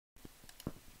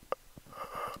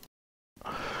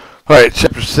All right,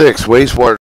 Chapter 6,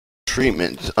 Wastewater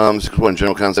Treatment. 6.1,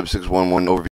 General Concept. 6.1,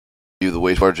 Overview. The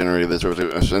wastewater generated this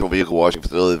a central vehicle washing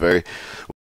facility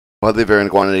widely vary in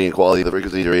quantity and quality. The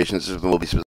frequency duration system will be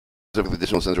specifically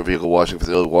additional central vehicle washing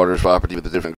facility. Water is property with the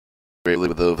different greatly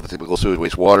with the typical sewage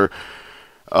wastewater.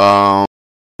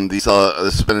 The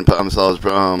suspended solids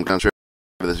concentrate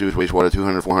of the sewage wastewater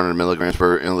 200-400 milligrams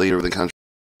per liter. With the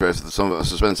contrast, the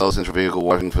suspended solid central vehicle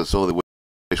washing facility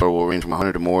wastewater will range from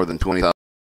 100 to more than 20,000.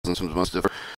 Some must differ.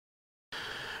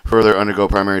 Further undergo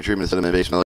primary treatment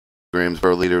sediment-based milligrams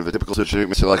per liter. The typical sewage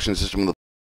treatment selection system of the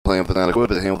plant is not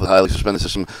equipped to handle the highly suspended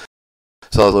system.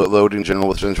 Solid load in general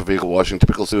with central vehicle washing.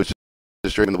 Typical sewage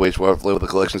treatment the wastewater flow with the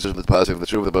collection system is positive. The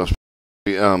true with the most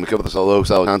cover the low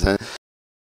solid content.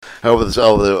 However, the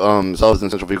solids in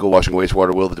central vehicle washing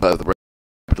wastewater will deposit the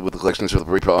with the collection system.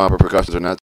 The proper precautions are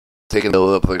not taken to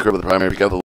build up the curve of the primary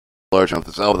because of the large amount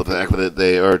of the solid. The fact that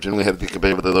they are generally heavily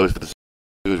compared with the loads for the sewage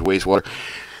wastewater.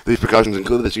 These precautions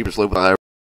include the steeper slope, the higher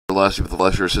velocity of the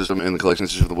flusher system, and the collection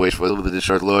system of the wastewater, the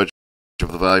discharge large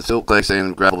of the volume, silt, clay,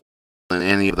 sand, gravel, and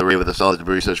any of the array with the solid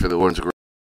debris, such for the ordnance of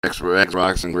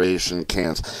rocks and grayish and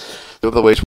cans. So the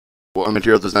wastewater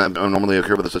material does not normally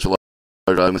occur with such a large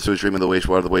volume of sewage treatment of the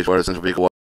wastewater central vehicle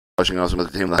washing also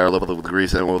must contain the higher level of the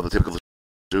grease and oil of the typical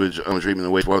sewage treatment of the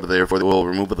wastewater. Therefore, the oil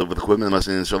removed with equipment must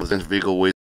install the central vehicle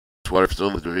wastewater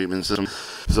facility treatment system.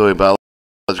 Facility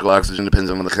biological oxygen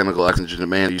depends on the chemical oxygen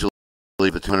demand. Usually,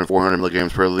 the 200-400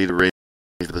 milligrams per liter range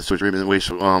for the sewage treatment waste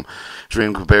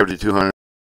stream compared to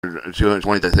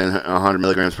 220 to 100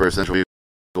 milligrams per central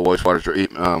vehicle wastewater.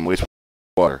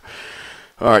 All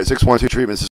right, 6.2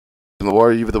 treatment system. The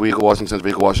water used for the vehicle washing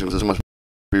system must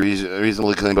be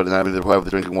reasonably clean, but not be deprived of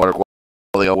the drinking water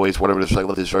quality. All waste, whatever the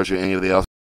cycle of discharge to any of the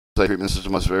outside treatment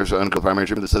system must also undergo primary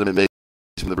treatment. The sediment base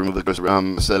to remove the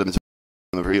sediments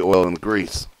from the oil and the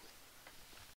grease.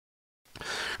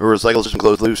 A recycle system,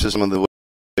 closed loop system of the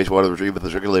wastewater retrieved with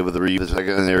the circulate with the reuse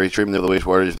secondary treatment of the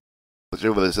wastewater is with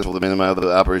the system to minimize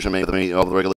the operation made to meet all the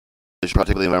regulations,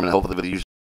 particularly environmental health with the use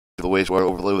of the wastewater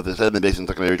overflow with the sediment basin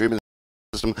secondary treatment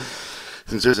system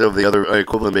consists of the other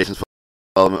equivalent basins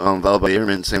followed by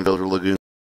intermittent sand filter lagoon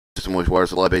system wastewater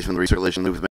supply basin from the recirculation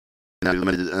loop not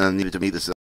limited needed to meet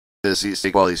the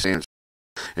state quality standards.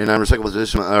 In non-recyclable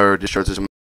system or discharge system,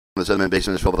 the sediment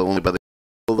basin is filled only by the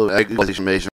utilization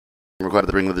basin required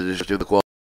to bring with the discharge to the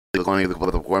quantity of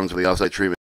the requirements of the outside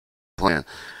treatment plant.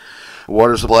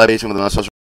 Water supply basin with the not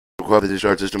require the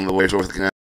discharge system of the water source the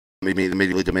canal may meet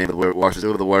immediately demand of the water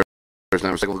system of the water is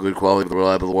not recyclable good quality with the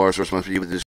reliable water source must be with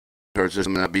the discharge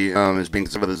system not be is being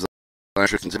considered as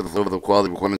consider the flow of the quality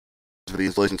requirements for the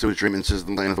installation sewage treatment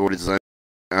system plant authority design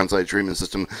on-site treatment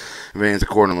system varies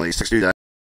accordingly. 62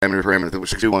 diameter parameter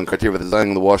which 61 criteria for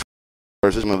designing the water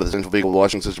system of the central vehicle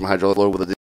washing system hydraulic flow with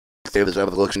the state of the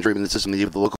collection treatment system the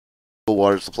local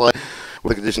water supply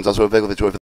with the conditions also available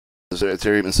to the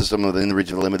treatment system within the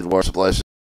region of limited water supply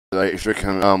strict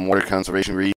water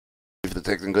conservation reuse for the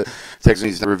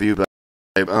techniques reviewed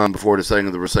by before deciding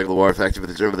the recycled water factor for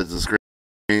the discrete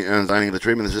designing the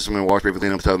treatment system and wash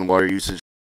cleanup without the water usage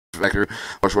factor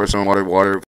wastewater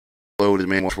water flow to the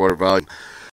main wastewater volume.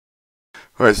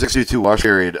 All right, 62 wash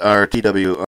period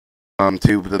TW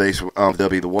to the base of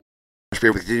W the wash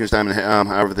period with continuous time and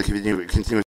however the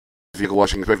continuous vehicle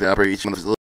washing is expected to operate each one of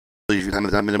the facilities time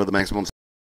of the minimum of the maximum time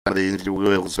of the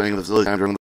individual spending of the facility time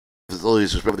during the facility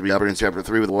is expected to be operating in Chapter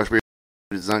 3 with the wash period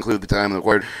does not include the time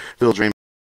required fill drain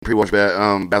pre-wash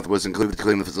bath was included to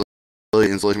clean the facility.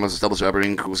 Installation must establish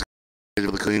operating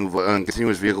schedule the cleaning of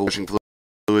continuous vehicle washing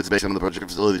fluids based on the project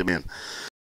facility demand.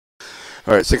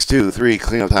 All right, 6.2.3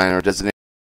 cleanup time or designated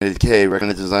K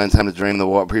recommended design time to drain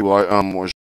the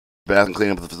pre-wash bath and clean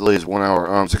up the facility is 1 hour.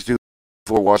 6.2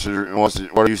 for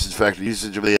water usage factor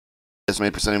usage of the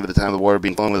estimated percentage of the time of the water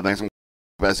being flowing with the maximum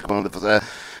capacity component of the facility.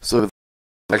 So the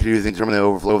factor using determine the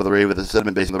overflow of the rate with the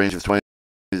sediment based on the range of 20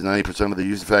 to 90% of the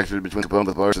usage factor between components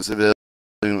of the water specific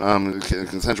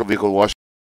central vehicle washing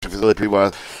facility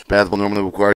pre-wash bath will normally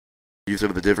require use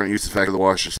of the different usage factor of the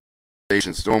wash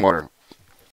station. Stormwater.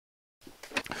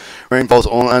 Rain falls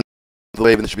only on the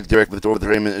wave and it should be direct with the door of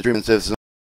the treatment system.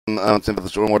 The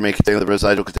stormwater may contain the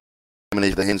residual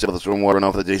contamination of the hands of the stormwater and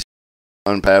off the adjacent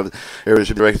unpaved area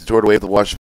should be directed toward the wave. The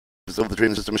wash facility of the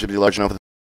treatment system should be large enough for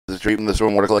the treatment of the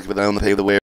stormwater collected within the paved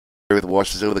way with the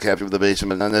wash facility the capture of the basin,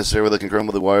 but not necessarily concurrent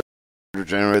with the water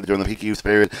generated during the peak use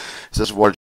period. Excessive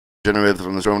water generated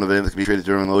from the storm event that can be treated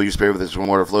during the low use period with the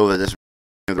stormwater flow. That is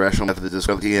the rational method to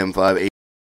discover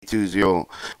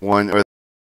TM58201 or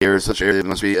areas such areas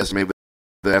must be estimated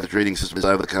with after treating system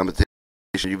design with the combination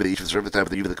U of each of the surface type of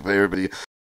the U of the comparability.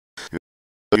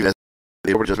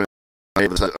 The adjustment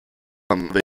of the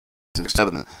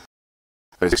 7.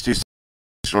 62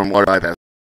 stormwater bypass.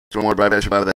 Stormwater bypass should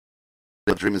buy that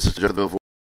treatment system just before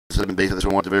the sediment base of the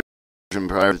stormwater diversion.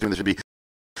 Prior to doing this should be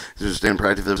a standard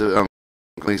practice of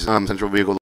central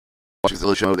vehicle washing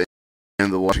facility show the end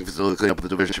of the washing facility clean up the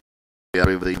diversion should be out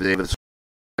of the day of the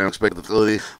expect the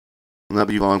facility will not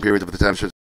be long periods of the time should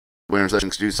where in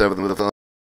section 67 with the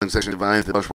following section defines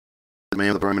the wash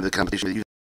demand of the permit of the competition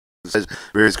that says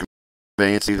various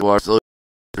conveyance to the water facility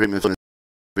treatment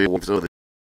facility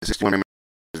 61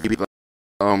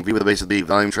 view of the base of the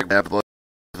volume track bath the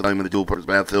volume of the dual purpose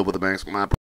bath filled with the maximum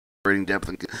operating depth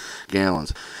in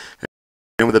gallons.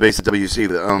 And with the base of WC,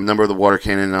 the number of the water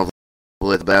cannon and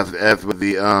outlet the bath F with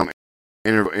the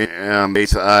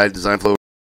base of I design flow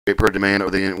rate per demand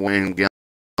of the gallon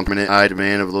per minute I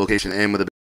demand of the location N with the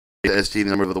base of ST the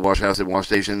number of the wash house and wash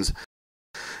stations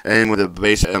N with the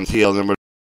base of MTL number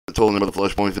the total number of the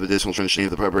flush points for the additional trench chain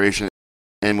of the preparation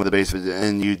N with the base of the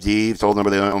NUD total number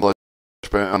of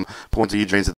the points of U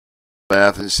drains of the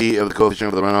bath and C of the coefficient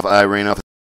of the runoff I rain off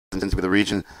intensity of the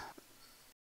region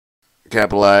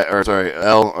capital I or sorry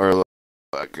L or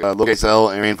lowercase L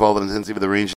and rainfall of the intensity of the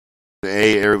range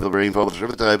A area of the rainfall of the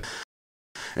surface type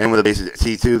and with the base of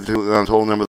T2 the total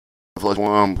number of the flush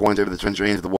points over the trench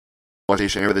drains of the wash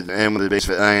station area and with the base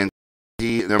of I and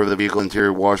T number of the vehicle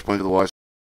interior wash point of the wash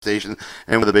station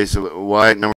and with the base of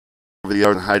Y number of the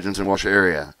yard hydrants and wash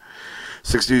area.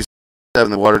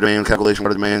 627 the water demand calculation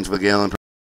water demands for the gallon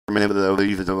per minute of the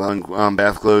use of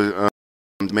bath clothes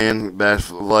demand bath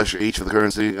flush each of the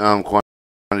currency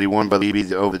quantity 1 by the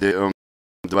EB over the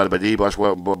divided by D wash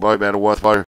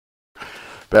water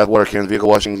bath water cans vehicle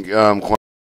washing quantity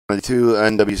 2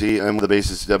 NWC and with the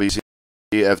basis WC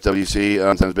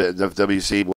FWC times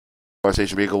FWC wash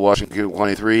station vehicle washing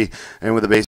quantity 3 and with the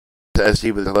base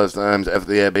ST with the plus times F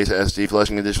the base ST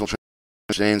flushing additional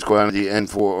chains quantity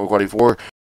N4 or quantity 4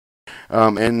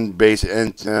 N base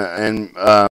N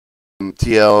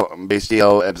TL base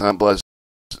TL epsilon plus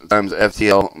times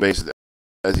FTL base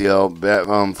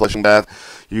STL flushing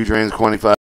bath U drains quantity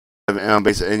 5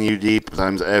 base NUD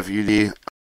times FUD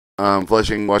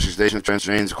flushing washing station trench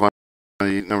drains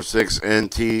quantity number 6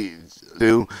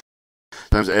 NT2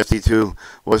 times FT2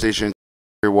 wash station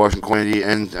washing quantity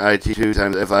NIT2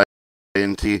 times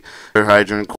FINT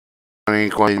hydrant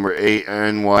quantity number 8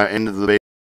 NY end of the base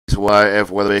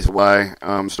YF weather base Y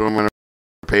stormwater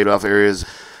paid off areas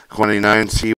quantity 9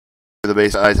 C with the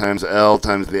base I times L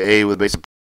times the A with the base of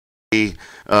B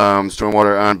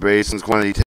stormwater on basins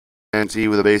quantity 10 T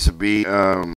with the base of B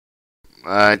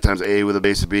I times A with the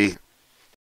base of B.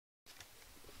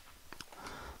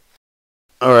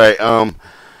 Alright,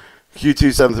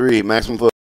 Q273 maximum flow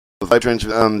of 5 trench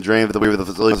drain of the weave of the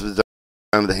facility with the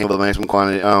handle of the maximum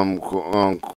quantity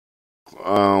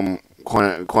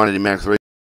quantity max rate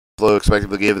flow expected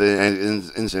to give the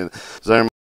incident. Design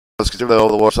must consider that all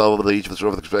the water soluble of each of the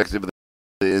sort of expected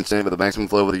the incident with the maximum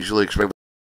flow with the usually expected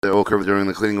the oil curve during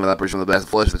the cleaning of the operation of the bath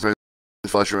flush the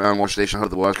flush around wash station of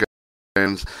the wash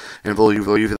cans and full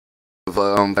UV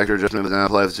factor adjustment is now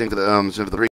applied the same for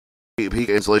the peak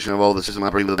installation of all the system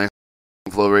operating with the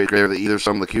maximum flow rate greater than either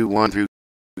sum of the Q1 through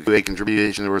Q8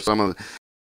 contribution or sum of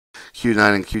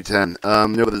Q9 and Q10.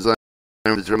 Note the design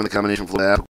to determine the combination flow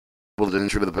applicable to the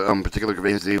entry of the particular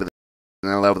conveyance with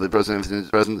now allow for the present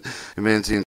conveyance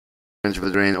and for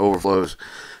the drain overflows.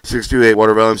 628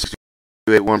 water volume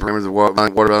 628 parameters of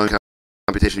water volume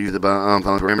computation use the following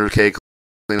parameters K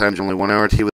clean time is only 1 hour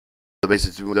T with the base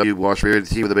of W wash period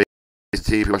T with the base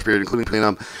T wash period including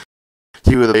cleanup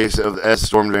T with the base of S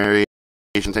storm variation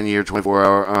 10 year 24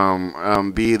 hour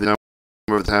B the number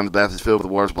of the time the bath is filled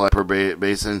with water supply per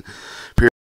basin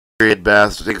period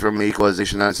baths taken from the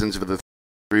equalization not since for the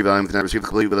 3 volume cannot receive the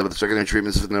complete without the secondary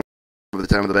treatments for the number of the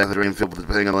time of the bath is drain filled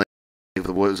depending on the length of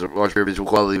the wash period visual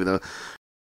quality with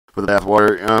the bath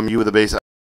water U with the base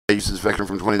uses spectrum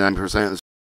from 29%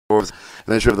 and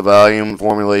then show the volume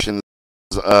formulations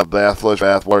bath flush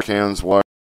bath water cans wash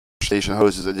station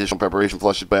hoses additional preparation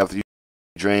flushes bath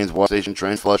drains wash station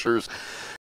trench flushers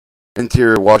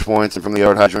interior wash points and from the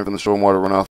yard hydrant from the stormwater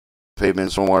runoff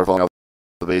pavement stormwater falling off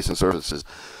the basin surfaces.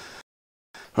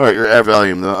 Alright, your average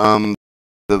volume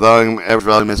the volume average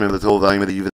volume estimate of the total volume of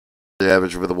the UV the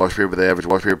average for the wash period with the average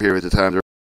wash period at the time during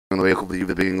the vehicle the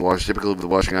UV being washed typically with the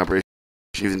washing operation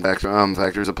using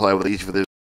factors apply with each of the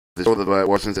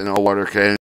washings and all water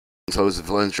cans hoses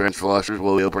and trench flushers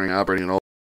will be operating at all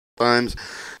times.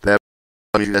 That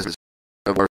estimates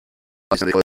of our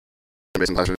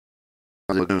basin flushers.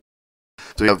 So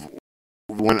we have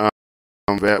one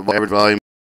average volume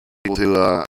equal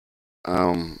to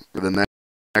the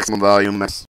maximum volume.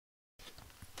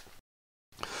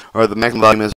 Or the maximum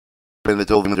volume is the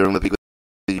total during the peak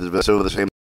of the same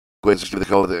equates to the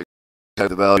calculated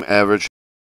value average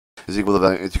is equal to the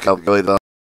value to calculate the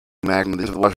maximum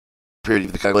of the wash period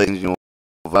of the calculation.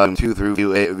 Volume 2 through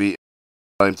view 8,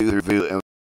 volume 2 through view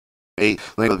 8,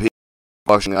 length of the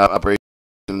washing operation,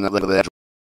 and length of the actual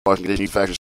washing condition. Each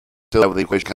factor still have the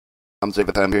equation compensate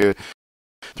the time period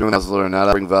during the lower not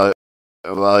operating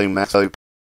volume max value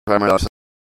primary loss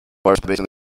bars based on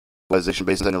the utilization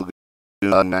based on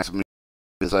the maximum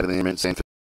decided in the image same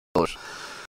fillers.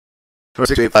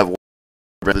 685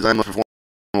 water design must perform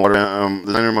water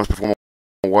designer must perform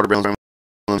a water balance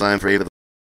design for 8 of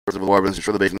the water balance to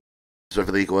ensure the basin for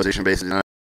the equalization basin design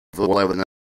for the water level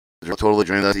totally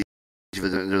drained out each of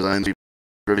the designs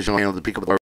provisional handle the peak of the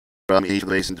water in each of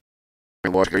the basins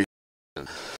during water creation.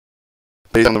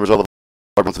 Based on the result of the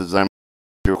water balance design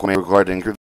required to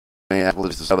increase the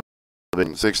applicability to the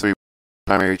basin. 6.3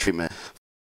 primary treatment.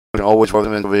 All which water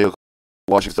vehicle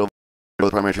washing still the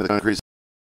primary treatment increase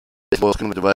oil can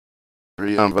be divided by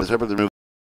the separate remove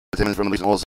contaminants from the basin.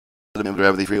 Oil sediment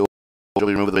gravity free oil will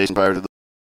be removed the basin prior to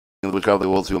the which travel the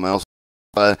oil 2 miles.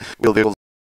 Wheel vehicles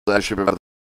that strip about the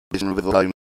basin remove the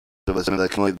volume of the sediment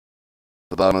that accumulate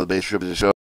the bottom of the base strip to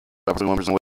show approximately 1%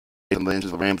 weight from the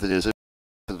inches of the ram to the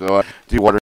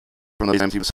dewater from the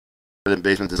basin to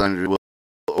basement designed to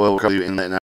oil recover you inlet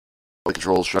and outlet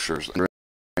control structures and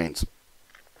drains.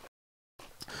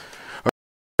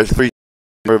 3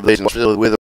 of the basin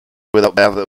without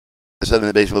bath the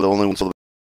sediment basin with the only one so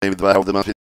maybe the valve must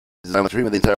be designed to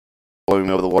treatment the entire volume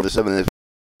of the water. The sediment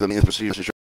the means procedure to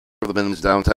show the minimums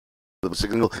down the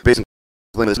signal basin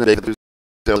clean the sediment the 2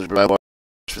 cells provide water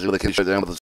facility can shut down with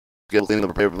the skill cleaning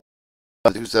the prepared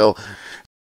the 2 cell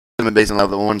sediment basin allow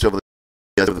the 1 cell of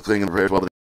the cleaning and prepared while the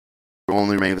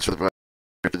only remain the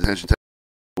detention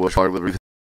wash water with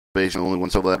refill only 1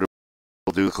 cell that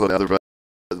will do the other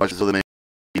wash facility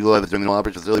utilize the general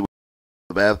operation facility with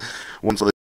the bath. 1 cell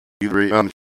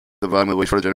the volume of the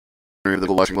wastewater generated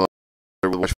the washing water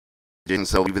with wash adjacent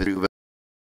cell even through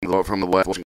the from the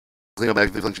washing clean up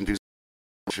active function 2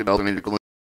 should alternate the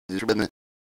cleaning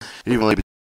evenly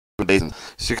between basins.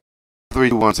 6 3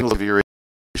 2 1 single configuration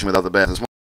without the bath is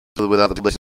without the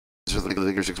duplation. 6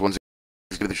 1 6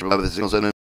 the single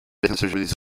sediment basin search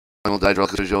with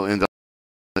hydraulic social and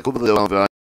the cool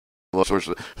the source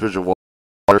of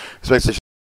water expectation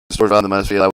stored on the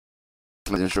atmosphere allow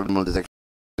instrument detection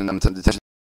detection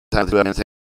time to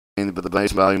maintain but the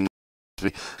base volume to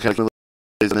be calculated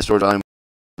in the storage volume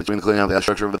between the cleaning out the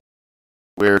structure of the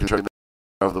weir constructed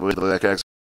of the way the axis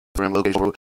frame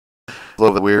location flow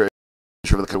of the weir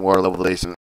ensure the water level of the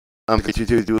basin.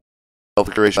 2 do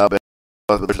configuration but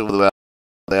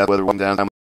the whether one down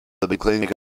the big cleaning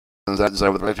comes out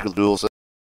design with practical dual set.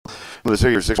 With the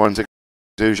figure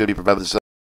 6162 should be provided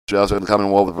to also in the common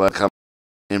wall with common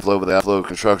inflow with the outflow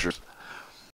constructors.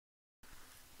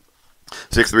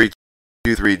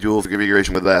 6323 dual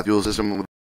configuration with bath dual system with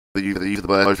the use of the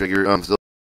bath figure facility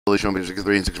shown in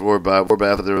 63 and 64 by 4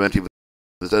 bath of the empty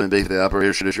the sediment base the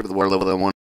operator should distribute the water level that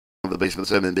 1 of the base of the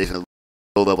sediment base and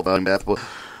low level volume bath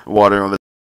water on the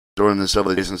door in the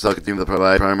substation cell continue to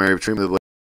provide primary treatment of the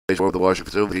wastewater of the washing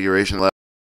facility configuration allow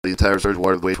the entire surge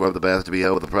water of the wastewater of the bath to be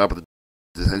held with the proper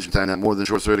detention time not more than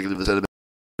short circuit of the sediment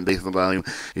base of the volume.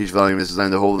 Each volume is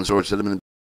designed to hold and store sediment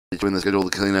between the schedule to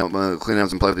clean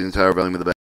outs and plug the entire volume of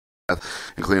the bath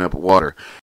and clean up water.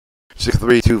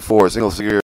 6324 single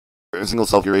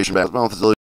cell configuration bath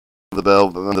facility of the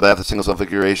bell on the bath a single cell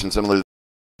configuration similar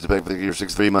to figure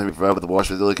 63 must be provided with the wash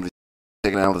facility can be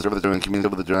taken out with the surface and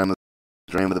communicate with the drain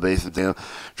with the basin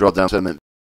draw down sediment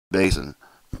basin.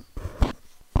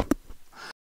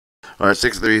 Alright,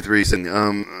 633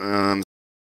 sediment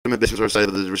basin source side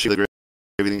of the receiver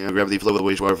gravity flow of the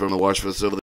wastewater from the wash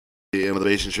facility and the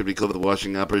basin should be clear with the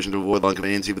washing operation to avoid long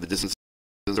conveyancy with the distance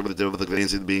over the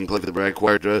conveyancy being collected the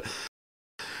required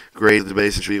grade of the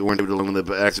basin should be oriented along the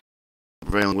axis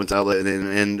prevailing wind outlet and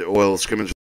end oil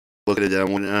skimmage located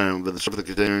down one but the surface of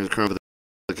the container is current with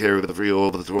the carry of the free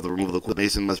oil but the removal of the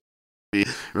basin must be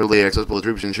readily accessible. The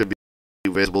distribution should be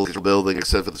available to the building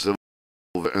except for the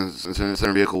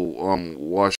center vehicle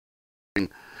washing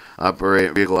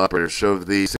vehicle operators. Show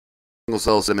the single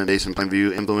cell sediment basin plan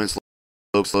view influence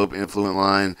slope influent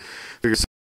line. Figure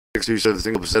 62 shows the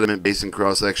single sediment basin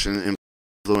cross section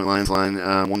influent lines line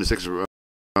 1 to 6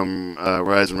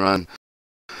 rise and run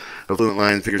affluent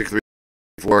line. Figure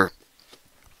 634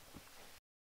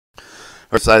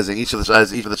 sizing each of the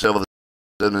shell of the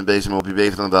sediment basin will be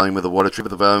based on the volume of the water treatment.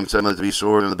 The volume sediment to be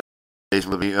stored in the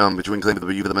basin will be between cleaning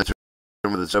the dimension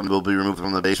of the sediment will be removed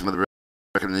from the basin of the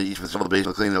record each of the shell of the basin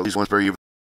will clean at least once per year.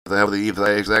 They have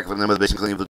the exact number of the basin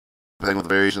cleaning depending on the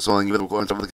variation of soiling even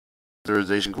requirements of the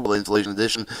characterization cool insulation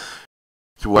addition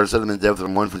Water sediment depth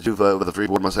from 1 to 2 foot with a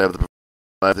freeboard must have the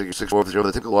 5 to 6 4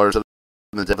 the typical water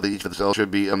sediment depth of each of the cells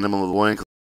should be a minimum of 1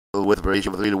 with a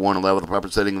ratio of 3 to 1 allowed with the proper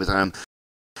setting of the time.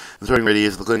 The throwing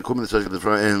radius of the clean equipment such as the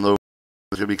front and lower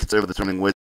should be considered for determining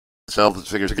which itself. The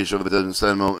figure 6 show the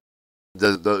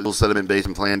sediment base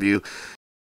and plan view.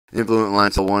 Influent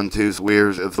line cell 1, 2,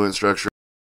 weirs, influent structure,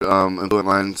 influent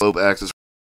line slope axis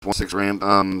 1, 6 ramp,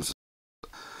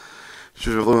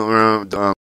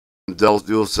 influent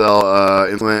dual cell,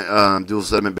 influent dual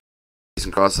sediment base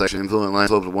and cross section, influent line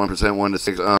slope of 1%, 1 to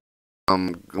 6,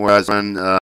 whereas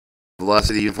run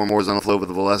velocity uniform horizontal flow with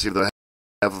the velocity of the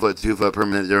half a foot to 2 foot per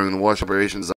minute during the wash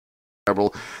operations.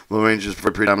 Low ranges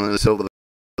for predominantly silver,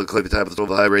 the clay type of the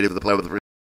high rate of the plow with the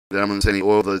predominant any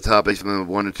oil the top base of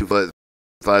 1 to 2 foot,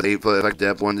 5 to 8 foot effect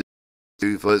depth, 1 to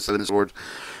 2 foot sediment storage,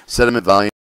 sediment volume.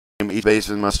 Each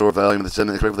basin must store volume of the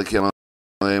sediment correctly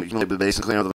accumulate the basin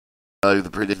clean of the value of the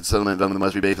predicted sediment volume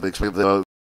must be based for the expected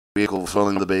vehicle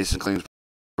swelling of the basin cleans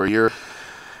per year.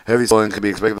 Heavy swelling can be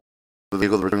expected of the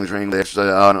vehicle to return the training the exercise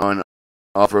on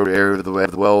off-road area of the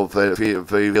well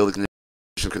field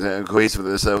condition cohesive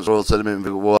with the soil sediment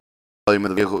volume of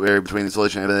the vehicle area between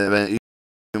installation and event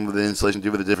even with the installation due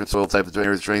to the different soil type of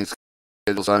the training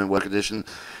schedule assignment what condition.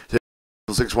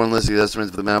 6.1 lists the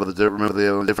estimates of the amount of the dirt removed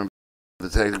the different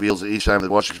detected wheels each time the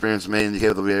wash experience may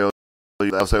indicate the value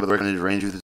outside of the recommended range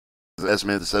with the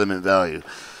estimated sediment value.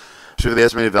 Should the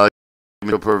estimated value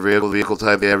per vehicle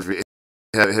type, the average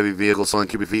heavy vehicle selling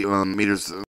cubic feet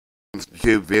meters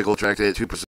cube vehicle tracked at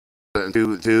 2%,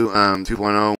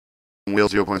 2.0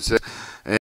 wheels 0.6,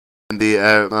 and the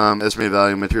estimated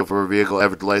value material for a vehicle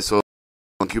average light soil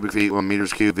cubic feet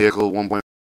meters cube vehicle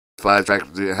 1.5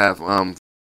 tracked to half a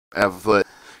foot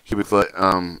cubic foot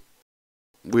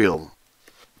wheel.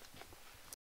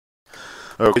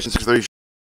 Question 6.3 should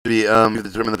be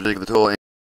determine the particular total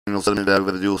annual sediment value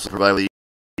with the dual provided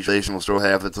each station will store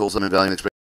half the total sediment value and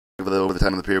expect over the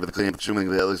time of the period with the cleanup, assuming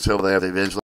that they have to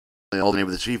eventually alternate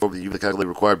with the chief over the calculate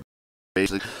required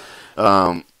basically.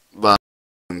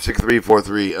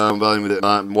 6343 volume with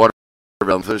water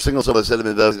volume. For a single cell, the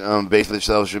sediment base of the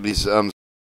cell should be side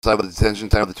with the detention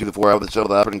time of the 2 to 4 hours of the cell,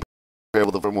 the operating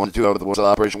variable from 1 to 2 hours of the cell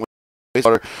operation.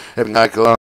 Wastewater having high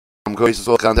cohesive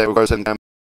soil contact requires setting time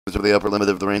to the upper limit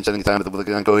of the range. Setting time with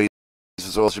the uncohesive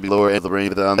soil should be lower at the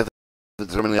range.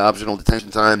 Determining the optional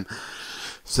detention time,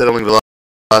 settling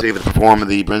velocity of the perform of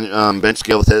the bench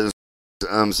scale test,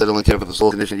 settling time for the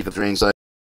soil condition for the drain site.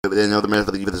 Another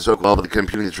method of the so-called of the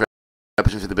computing the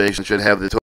trapping to the basin should have the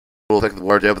total effect of the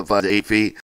water depth of 5 to 8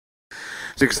 feet.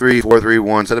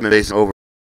 63431 sediment basin overflow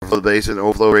the basin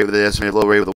overflow rate with the estimated flow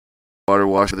rate with the water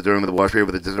wash with the during the wash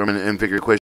period with the determinant M figure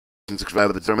equation 65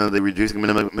 with the determinant the reducing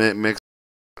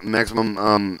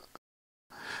maximum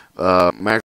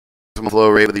flow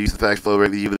rate with the use of the fact flow rate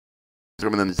with the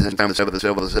determine the detention time of the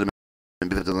cell of the sediment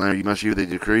and the designer you must use the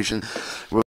decretion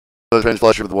with the trench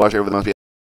flusher of the wash area must be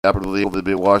operatively able to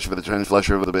be washed for the trench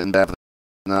flusher of the bit and bath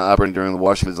not operating during the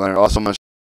washing the designer also must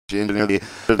engineer the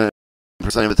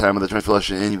percent of the time of the trench flush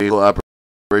and vehicle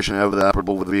operation of the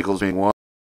operable with the vehicles being washed.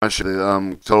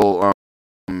 The total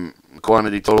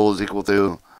quantity total is equal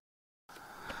to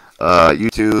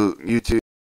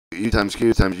U times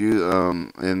Q times U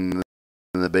in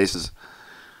the bases.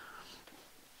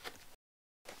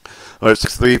 Alright,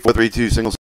 63432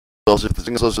 single cell. The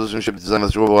single cell solution should be designed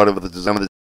with short water with the design of the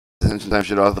detention time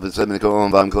should offer the sediment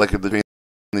volume collected between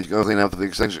the clean out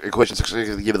the equation 6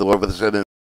 to give the water with the sediment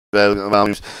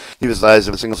volumes. Give the size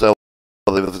of a single cell.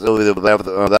 The facility of the bath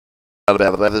the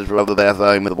bath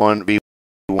volume with 1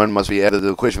 V1 must be added to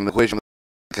the equation. The equation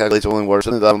calculates only water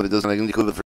sediment volume, but it does not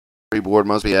include the freeboard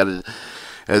must be added.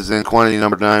 As in quantity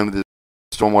number 9, the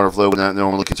stormwater flow would not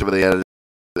normally consider the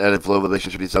added flow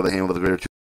relation should be south of the handle with the greater 2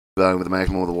 volume with the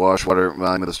maximum of the wash water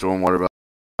volume of the stormwater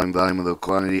volume of the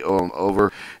quantity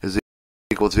over is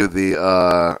equal to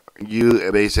the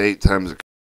U base 8 times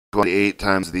quantity 8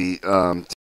 times the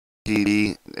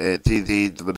TD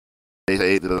to the base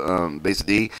 8 to the base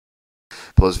D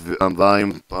plus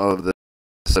volume of the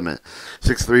sediment.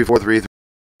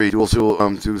 63433 dual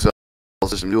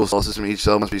cell system. Each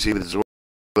cell must be received with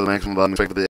the maximum volume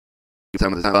expected the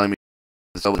time of the time volume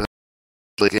the cell would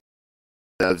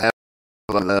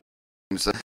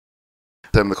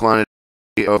time the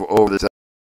quantity over the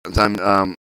time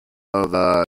of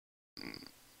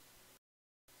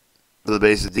the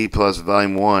base of D plus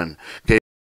volume 1. Case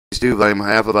 2 volume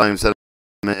half of volume sediment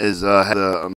is had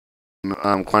a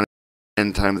quantity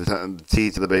n times the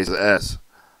T to the base of S.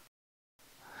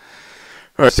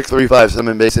 Alright, 635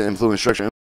 sediment base and influent structure.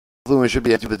 Influent should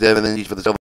be active with the depth and then each for the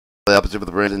cell the opposite with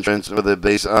the branch and trench with the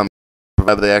base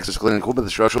provided the axis clean and cool with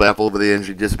the structural baffle with the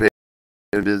energy dissipate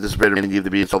dissipator may need to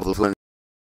be installed with the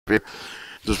fluent.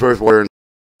 Disperse water and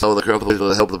solve the current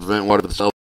to help to prevent water to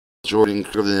solve shorting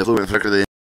of the fluid factor. The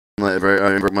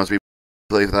inlet must be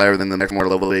placed higher than the maximum water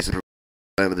level base and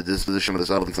with the disposition of the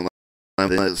solvent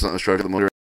and the inlet structure of the motor.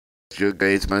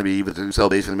 Gates might be even to cell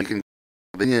base and make it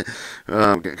convenient,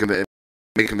 for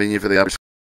the operation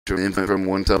of the infant from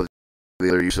one cell to the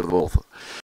other use of both.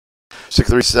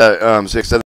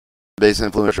 6.7 base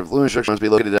and fluid structure. Fluid structure must be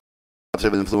located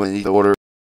opposite with fluid in each order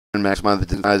and maximize the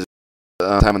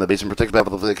time in the base and protect the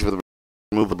for the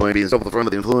remove the buoyancy and stop the front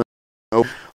of the influent.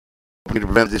 Opening to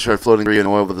prevent the discharge floating debris and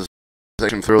oil with the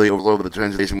section thoroughly overload with the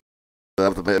transportation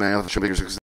of the mouth.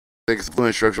 6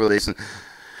 fluid structure of the basin.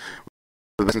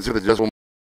 The basin with adjustable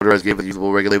motorized gate with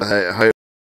usable regulate the height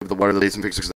of the water of the basin.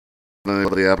 Fix the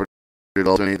operator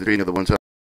alternate the treating of the one side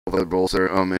of the bolts are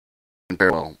in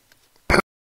parallel.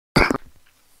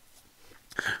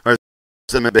 Alright,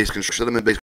 sediment based construction. Sediment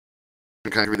based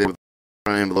concrete with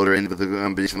the loader end with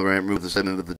the base from the right, remove the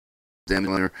sediment of the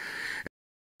damming liner,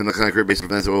 and the concrete base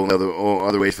prevents all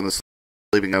other waste from the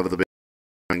sleeping out of the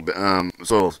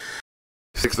soils.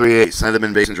 638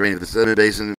 sediment basin drainage. The sediment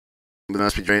basin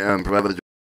must be drained, provided with the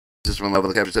system level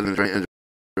to capture sediment drain and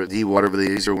de-water with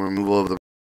the easier removal of the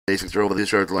basin control of the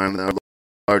discharge line with the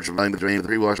large volume of drain of the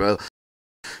pre-wash valve.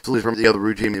 Slowly permit the other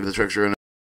routine of the structure and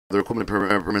other equipment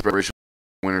permits preparation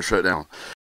when it's shut down.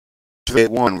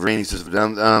 681 drainage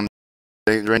system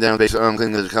drain down base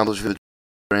cleaning is accomplished through the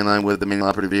drain line with the main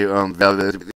operative valve.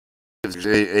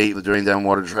 688 the drain down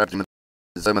water trapped in the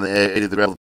side of the 8 of the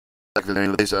gravel drain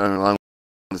of the base along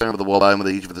the center of the wall bottom of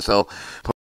each of the cell.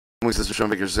 Pumping system shown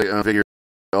figure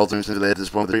alternates into that at this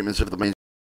point. The treatment of the main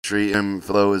street and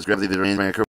flow is gravity the drain by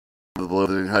a curve below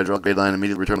the hydraulic grade line.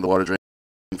 Immediately return of the water drain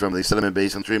from the sediment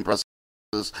basin. Treatment process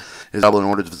is double in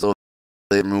order to facilitate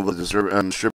removal of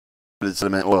distributed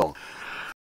sediment oil.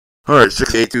 Alright,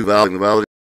 682 valving. The valve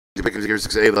depicted here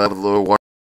 6A valve of the lower water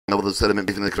level of the sediment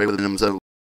basin that with the minimum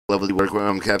level of the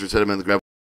water capture sediment the gravel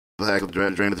pack of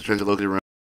the drain of the trench located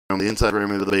around the inside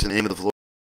perimeter of the basin, aim of the floor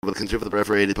with a consider for the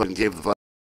perforated pumping cave of the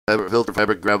filter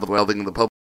fabric gravel welding of the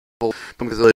pumping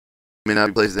facility may not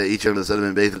be placed at each end of the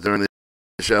sediment basin during the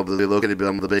shelf will be located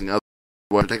beyond the basin.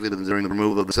 Otherwise, technically during the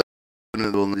removal of the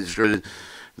sediment will be destroyed,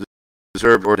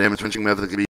 disturbed, or damaged trenching method that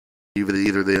can be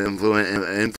either the influent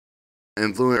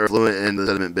or fluent in the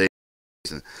sediment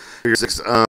basin. Figure 6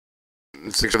 of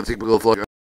the typical flow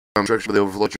structure of the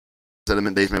overflow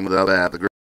sediment basement without bath. The grade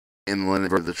in the line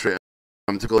of the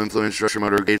typical influent structure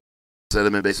motor gate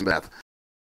sediment basin bath.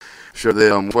 Show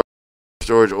the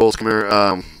storage oil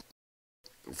skimmer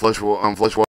flush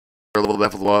water level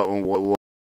bath with water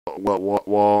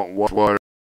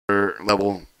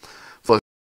level flush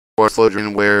water flow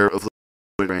drain where a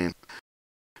fluid drain.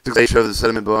 6 show the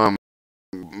sediment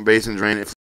basin drain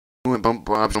fluent pump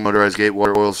optional motorized gate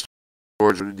water oil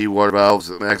storage de-water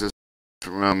valves access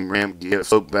ramp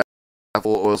soap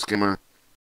baffle oil skimmer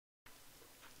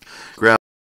gravel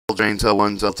drain cell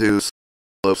 1 cell 2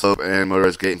 slope and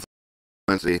motorized gate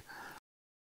intensity.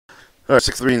 Alright,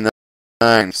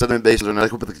 639 sediment basins are not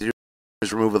equipped with the continuous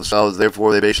removal of the solids,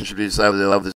 therefore the basin should be decided to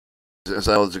allow the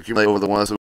solids to accumulate over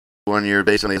the 1 year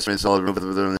based on the estimated solid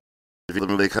removal. If you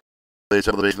remove the top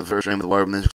of the basin of the first drain with the water,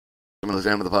 then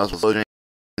some of the possible slow drain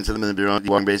sediment beyond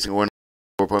the basin or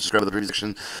parts described with the previous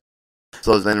section.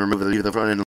 Solids then remove the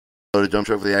front end load a dump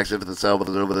truck for the accident with the cell with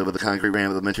the concrete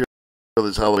ramp with the material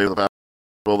is hauled away with the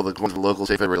power with the local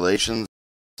safe regulations.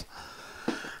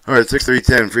 Alright,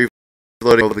 6310 free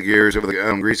floating over the gears over the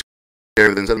grease carrier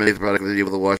within 7 minutes the product with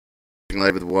the washing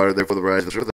light with the water, therefore the rise of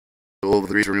the surface of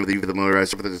the grease remove the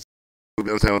motorized surface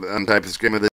on type of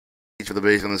skim of the each of the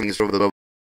base on the single over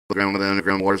the ground with the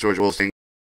underground water storage oil tank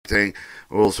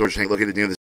located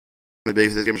near the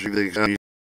base of the skim should be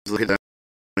located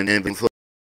and being flow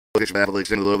location rapidly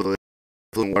extended over the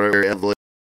fluent water area elevation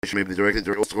may be directed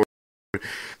to oil storage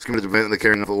skim to prevent the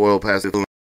carrying of the oil past the fluent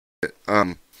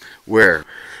where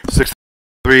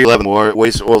 6311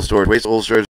 waste oil storage is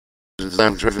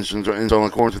designed for installed in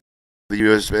accordance with the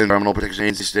U.S. Environmental Protection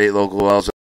Agency, state, local,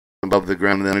 also above the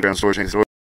ground and the underground storage tanks of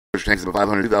about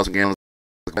 502,000 gallons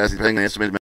of capacity, depending on the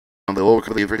estimated amount of the lower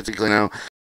the frequency clean out.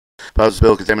 Positive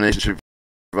spill contamination should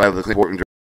provide the clean port and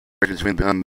direction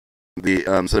between the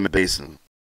sediment basin.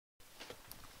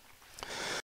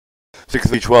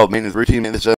 6312 maintenance routine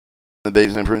maintenance of the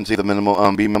basin and prudency the minimal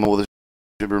be minimal with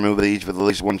should remove each with at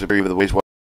least 1 to 3 with the wastewater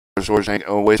storage tank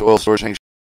waste oil storage tank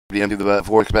should be emptied the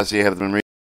for capacity have been reached.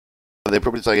 The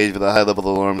appropriate site gauge for the high level of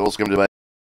the alarm oil skim device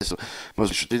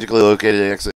most strategically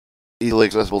located easily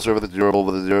accessible surface durable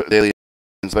with a daily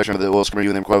inspection of the oil skimmer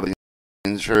unit required to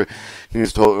ensure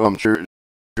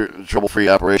trouble-free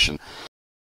operation.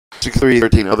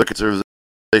 6313. Other conservation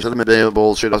sediment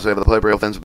available should also have the pipe rail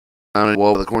fence mounted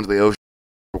wall with the corners of the ocean.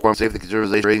 Requirement safety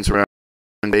conservation rating surrounding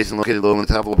basin located low on the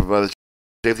top will provide the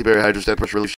safety barrier. Hydrostatic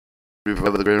pressure relief should be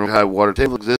provided with the greater high water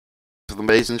table exists. The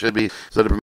basin should be set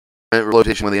to prevent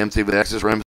rotation when the empty with access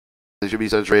ramps. They should be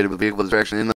saturated with vehicle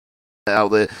distraction in the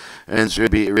outlet and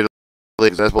should be readily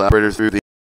accessible. Operators through the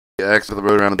access of the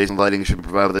road around the basin lighting should be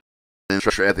provided with the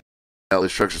structure at the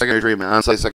outlet structure. Secondary treatment,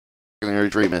 on-site secondary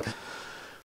treatment.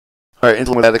 Alright,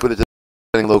 implement adequate to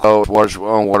low cost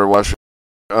water wash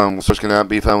source cannot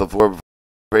be found before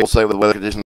site with weather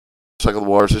conditions. Cycle the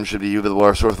water system should be used. The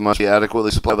water source must be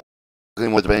adequately supplied with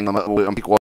clean water depending on peak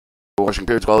water washing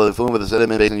periods. Quality of the fluid with the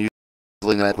sediment basin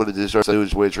using adequate to discharge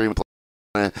sewage waste treatment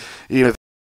plant. Even if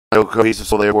no cohesive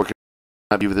soil therefore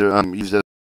cannot be used as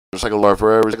recycled water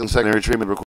for recycling. Secondary treatment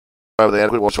required with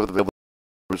adequate water source available.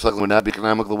 Recycling would not be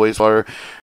economical. The wastewater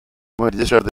when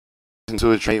discharge the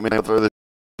sewage treatment further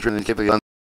treatment capable of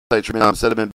on-site treatment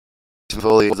sediment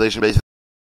foliation basin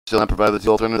still not provide the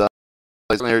alternative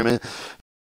area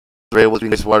available to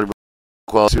wastewater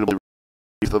quality suitable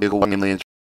for the vehicle namely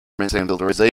intermittent sand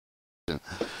filterization.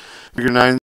 Figure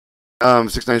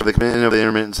 969 for the commitment of the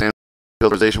intermittent sand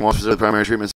filterization wash facility, primary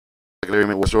treatment,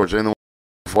 secondary water storage. In the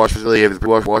wash facility, you have the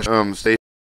pre-wash station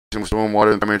with storm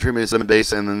water and primary treatment sediment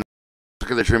base, and then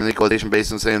secondary treatment equalization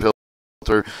basin, sand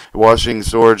filter, washing,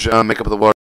 storage, make up of the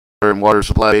water and water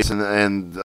supply basin,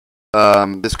 and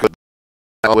this could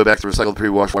all the way back to recycled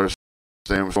pre-wash water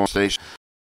station.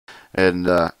 And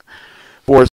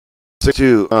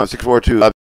 642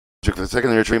 object for the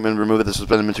secondary treatment, remove the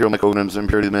suspended material microorganisms,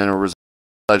 impurity of manner, or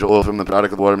residual oil from the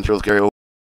product of the water materials carry over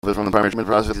from the primary treatment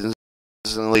process.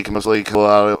 Consistently, mostly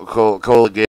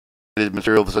colligated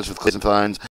material such as clays and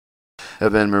fines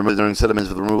have been removed during sediments.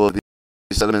 With the removal of these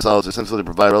sediment solids, essentially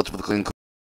provide relatively clean,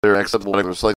 clear, acceptable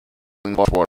recycling wash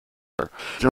water.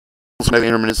 General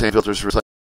intermittent sand filters for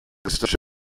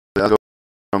recycling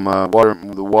from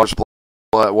the water supply.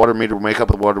 Water meter will make up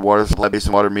the water supply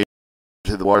basin water meter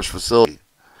to the water facility.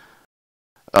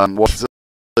 Water facility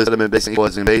sediment basin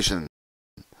equalization.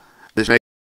 This may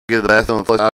give the bathroom and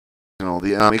flush optional.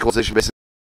 The equalization basin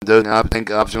tank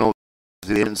optional to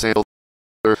the intermittent sand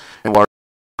filter and water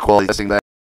quality testing back to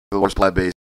the water supply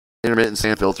basin. Intermittent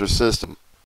sand filter system.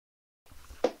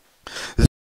 This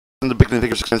is the big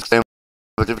figure 6 stand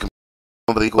with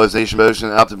the equalization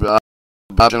motion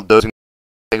optional dosing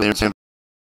sand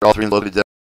all three located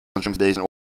downstream days in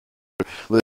order.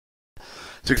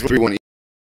 631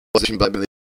 equalization by the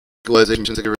equalization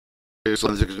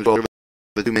control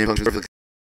the two main functions of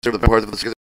the parts of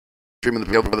the treatment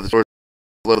of the source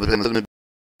flow of the sediment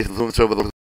if the fluid over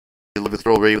the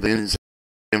withdrawal rate of the engine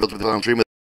and filter the final treatment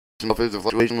and the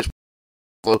fluctuation which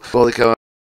flow quality cause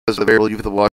the variable use of the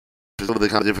water over the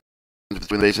common difference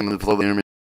between the basin and the flow of the intermittent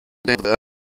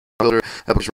filter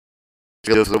application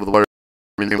goes over the water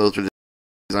filter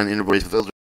design interval rates for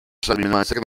filter should be minimized.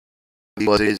 Second,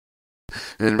 equalization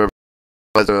and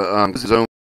provides a zone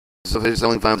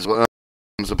selling fines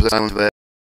silence that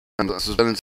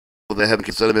suspended that have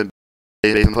been sediment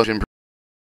based on flushing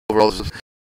overall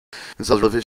and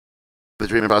self-efficient the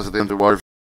treatment process of the water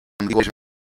equation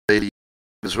the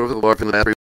source of the water from the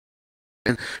battery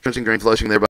and trenching drain flushing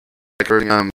thereby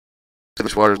converting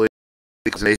finished water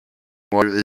liquid water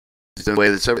is in a way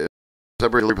that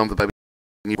separately pump the pipe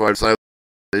and water side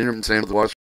the intermittent sand of the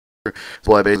water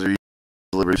supply bases are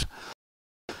deliveries.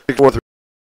 4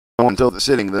 until the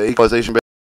sitting the equalization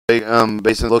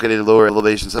basin located at lower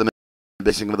elevation sediment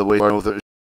basin of the wastewater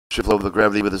should flow with the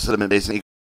gravity with the sediment basin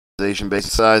equalization basin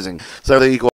sizing. So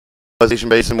the equalization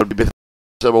basin would be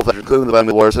several factors including the volume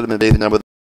of the water sediment basin number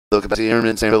the capacity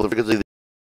intermittent sand filter frequency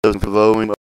the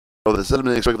volume of the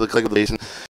sediment expected to click the basin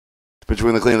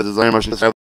between the clean and the design motion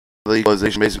the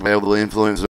equalization basin may able to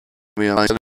influence the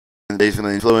basin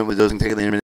and influence with dosing taking the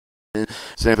intermittent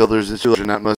sand filters and should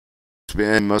not must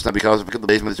not be caused because the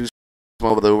basin is too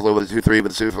small with the overflow with the 2-3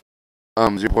 with the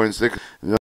 0.6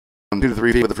 2 to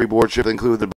 3 feet with the freeboard shift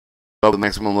include the above the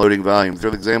maximum loading volume. For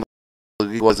example,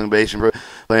 the equalization basin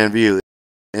plan view,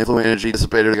 influent energy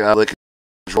dissipator outlet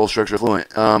control structure fluent.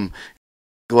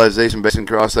 Equalization basin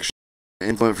cross section,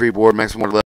 influent freeboard maximum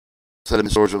water level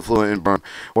sediment storage of fluent and burn.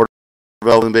 Water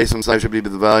development basin size should be the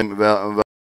volume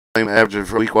average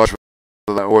for weak wash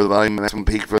or the volume maximum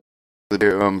peak for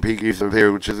the peak use of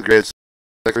here, which is the greatest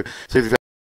sector. Safety factor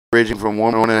ranging from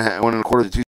 1.25 to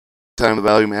 2 times the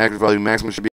volume. Average volume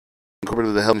maximum should be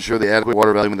incorporated to help ensure the adequate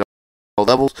water volume at all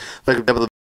levels. Effective depth of the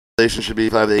basin should be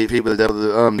 5 to 8 feet, but the depth of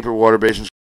the deeper water basin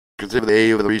consider the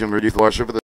area of the region to reduce the water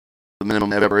surface the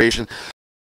minimum evaporation.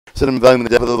 Sediment volume in the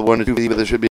depth of the 1 to 2 feet, but there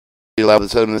should be allowed the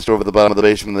sediment to store over the bottom of the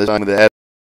basin from the time of the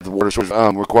the water source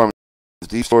requirements.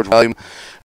 Deep storage volume.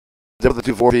 Depth of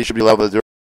 2 to 4 feet should be allowed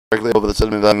directly over the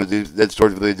sediment volume. Dead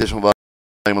storage with the additional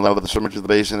volume allowed by the submerged to the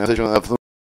basin. Additional fluid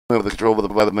with the control will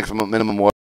provide the minimum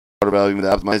water volume with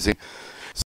optimizing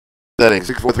setting.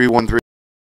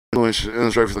 64313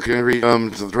 instructions for the concrete.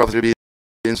 So the trough should be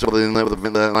installed in inlet with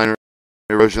the liner.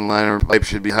 Erosion liner pipe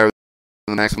should be higher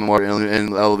than the maximum water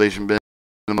and elevation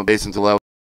minimum basin to allow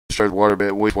discharge water,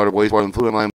 wastewater, and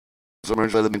fluid line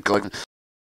submerged by the collected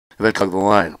event collect the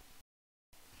line.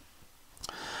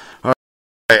 Alright,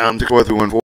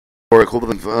 64314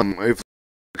 equivalent if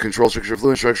control structure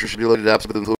fluid structure should be loaded up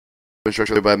with the fluid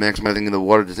structure by maximizing the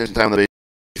water detention time of the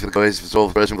base of the cohesive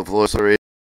solid pressure with the flow accelerated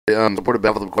supported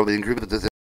baffle the quality increase the detention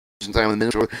time of the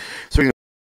minutes swinging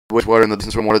the wastewater and the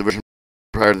distance from water diversion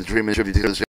prior to the treatment should be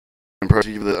taken to the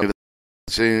procedure of the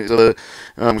so the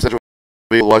central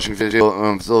washing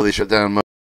facility shut down.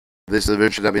 This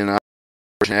event should not be an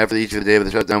operation after each of the day of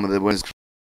the shutdown with the winds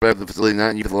the facility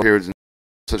not used for long periods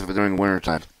such as during winter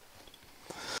time.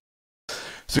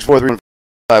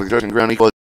 64315 construction ground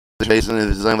equalization basin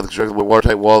is designed with constructed with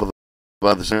watertight wall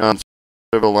above the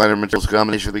several liner materials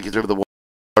combination to be conserved the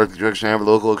water construction however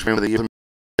the local extreme of the even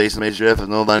basin major F is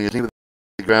no lining the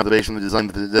ground of the basin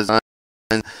the design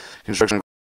construction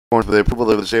forms for the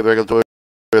approval of the state regulatory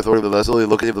authority of the facility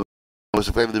located the most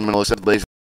effective and acceptable base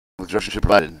construction should be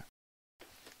provided.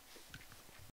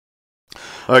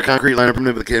 Alright, concrete liner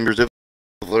permitted with the cambers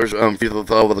floors feet of the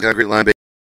fall with the concrete line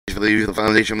base for the use of the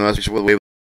foundation of the must be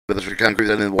with the concrete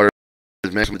that in the water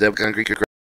is maximum depth concrete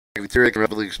material can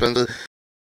rapidly expensive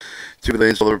to the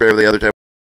install the repair of the other type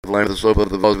of line with the slope of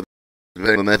the walls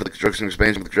depending on the method of construction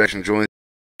expansion with the contraction joint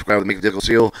required to make a decal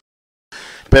seal.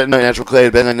 Bentonite natural clay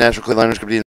liners could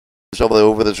be installed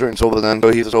over the certain soil of the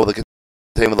non-cohesive soil that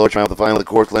contain the large amount of the fine with the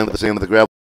coarse land with the same with the gravel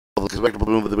the expectable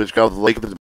bloom with the which called the lake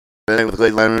with the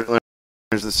clay liners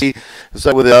the sea the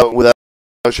site without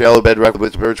shallow bedrock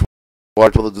with birch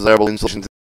water to the desirable insulation to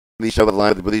each of the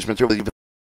line with each material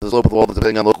the slope of the wall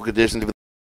depending on local conditions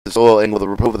the soil angle the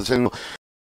repove of the single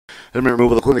removal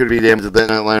of the equipment could be damaged the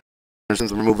bentonite liner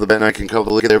since the removal of the bentonite can cover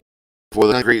the leak there for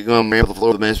the concrete ramp the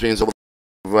floor of the main stream so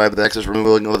provide with access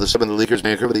removal of the seven leakers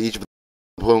may occur with each of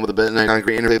the plume with the bentonite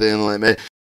concrete interface the inlet may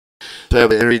to have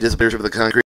the energy disappears with the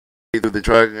concrete through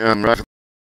the rock to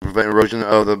prevent erosion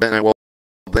of the bentonite wall.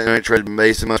 Bentonite tread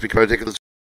basin must be protected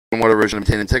from water erosion and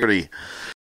maintain integrity.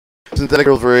 Synthetic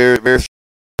rolls for various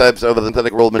types of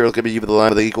synthetic rolled material can be used with the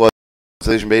line of the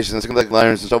equalization basin. The synthetic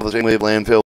liners installed the same way of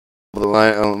landfill. The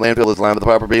landfill is lined with the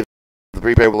proper beef. The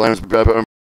prepared liners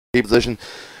position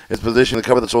its position to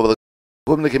cover the soil of the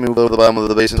equipment that can move over the bottom of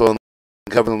the basin soil and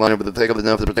cover the liner with the take of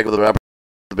enough to protect the wrapper.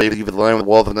 The baby with the line with the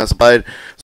wall if not supplied.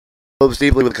 Slope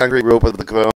steeply with concrete rope with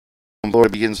the floor to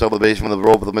begin installed with the basin with the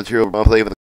rope with the material play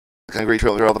with the concrete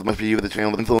trail that must be used with the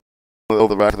channel with influence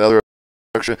over the rock the other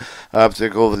structure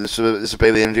obstacle to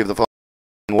dissipate the energy of the falling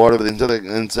water with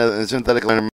the synthetic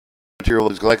liner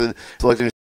material is collected. Selecting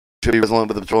should be resilient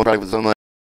with the petroleum product with sunlight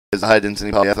is high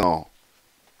density polyethanol.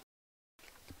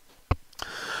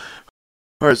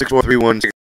 Alright, 6431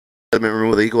 sediment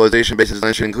removal the equalization basin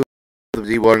design should include the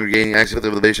dewater gaining access to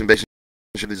the basin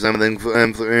should be designed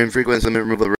with infrequent sediment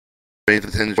removal of the rain for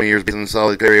 10 to 20 years based on the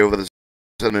solid carry over the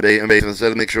sediment base and based on the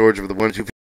sediment storage of the 1 to 2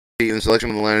 feet in the selection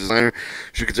of the liner designer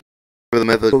should consider the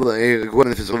method of the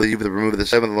equipment facility used for the removal of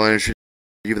the 7th liner should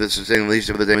use the sustaining least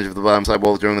of the damage of the bottom side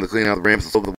walls during the cleaning out the ramps.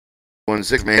 The slope of the 1 to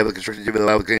 6 may have the construction to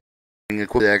allow the cleaning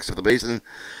equipment to access the basin.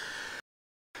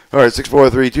 Alright,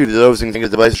 6432 the dosing tank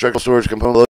is device structural storage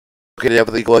component located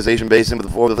after the equalization basin with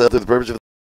the floor of the the purpose of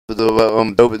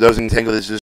the dosing tank with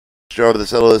this jar of the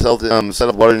set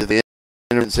of water into the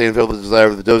intermittent sand filled with the desire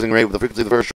of the dosing rate with the frequency of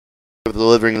the first of the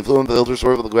delivering the fluid, the filter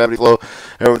source with the gravity flow.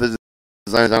 However, the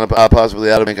design is not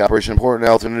possibly automatic operation. Important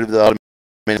alternative to the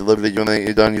automated delivery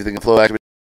when done using a flow activated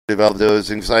valve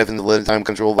dosing siphon, the lid time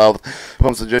control valve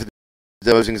pumps suggested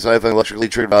dosing siphon electrically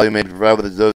triggered value may provide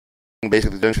with the dosing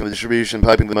basically the junction of the distribution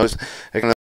piping the most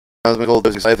economical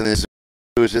dosing siphon in the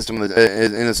sewage system in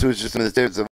the sewage system is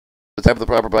the type of the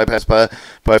proper bypass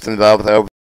pipes and valve. However,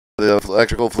 the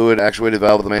electrical fluid actuated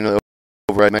valve of the manual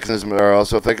override mechanism are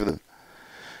also effective.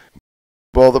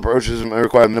 Both approaches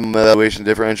require minimum elevation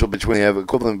differential between the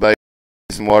equivalent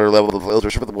basin water level of the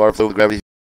filter with the water flow with gravity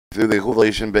through the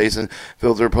equalization basin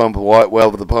filter pump well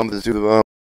with the pump is through the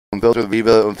filter the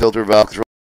Viva filter valve control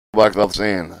block valve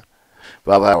sand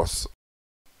valve house.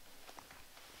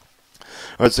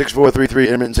 Alright, 6433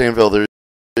 intermittent sand filters.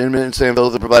 Intermittent sand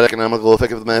filters provide economical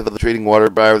effective method of treating water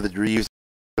prior to the reuse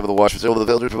of the wash facility. The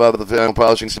filters provide with the final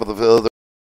polishing of the filter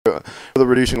for the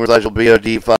reducing residual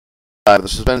BOD5. The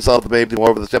suspended solid may be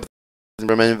more with the step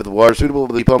preventive of the water suitable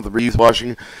for the pump, the reuse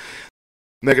washing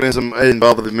mechanism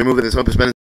involved with removing the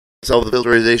suspended itself, the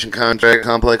filterization contract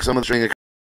complex. Some of the string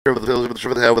occur with the filter,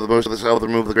 with the help with most of the cell to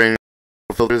remove the grain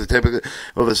filters. The typical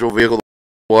of the civil vehicle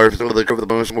water filter the cover the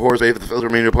most horse bait for the filter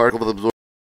media particle with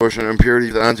absorption and impurity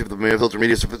of the onto the filter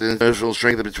media international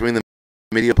strength between the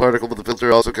media particle with the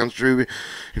filter also contribute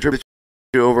to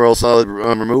overall solid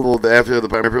removal after the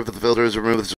primary proof that the filter is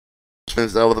removed. The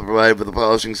spins out with the provide with the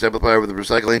polishing step apart with the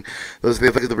recycling. Those are the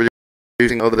effects of the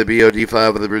reducing over the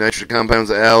BOD5 with the nitrogen compounds,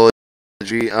 the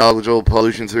algal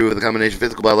pollution through the combination of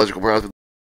physical biological process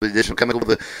with the additional chemical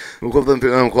with the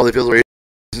equivalent quality filtration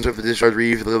of the discharge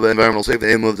reuse of the environmental safety.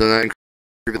 The aim of the not increase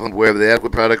the pump wherever the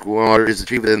adequate product water is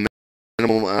achieved within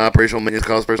minimal operational maintenance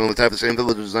cost person on the type of the same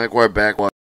filter does not require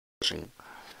backwashing.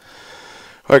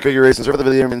 Alright, configuration. Serve the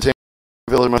video maintain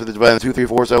filter must be divided into 2, 3,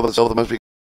 4 cells. The cell must be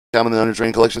common and under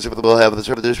drain collection. Serve will have the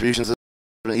server distribution system.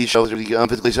 Each cell should be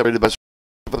physically separated by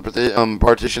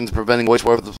partitions, preventing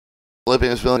wastewater from slipping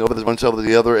and spilling over the one cell to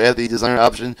the other. At the designer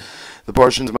option, the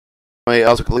portions may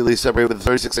also completely separate with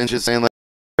 36 inches sand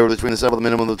layer between the cell with a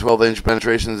minimum of 12-inch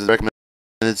penetrations is recommended.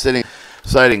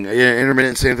 Siting.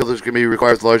 Intermittent sand filters can be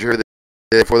required with larger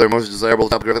for their most desirable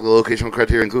topographical locational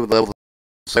criteria include the level of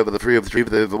the site with the free of the tree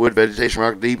with the wood vegetation,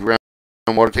 rock deep ground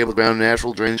water table ground,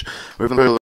 natural drainage, within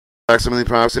the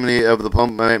proximity of the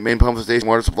pump main pump station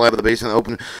water supply with the basin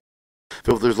open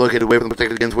filters located away from the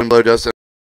protected against wind blow, dust, and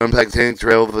unpacked tank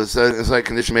trail. The site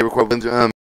condition may require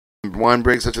wine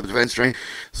breaks such as the defense drain,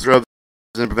 scrubs,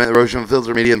 and prevent erosion of the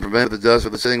filter media and prevent the dust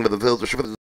with the sitting of the filter.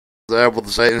 Desirable of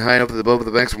the site and high enough above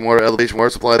the banks from water elevation, water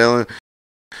supply down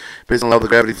based on the level of the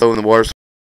gravity flow in the water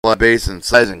supply basin.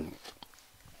 Sizing.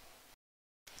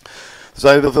 The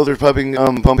size of the filter's pumping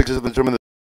system determine the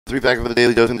 3 factors for the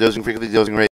daily dosing frequency,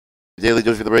 dosing rate. Daily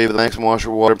dose for the rate of the maximum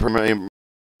water per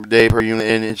day per unit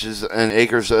in inches and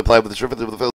acres applied with the surface of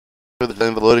the filter. The time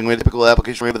of the loading rate, typical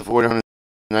application rate of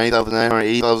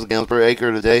 490,980,000 gallons per acre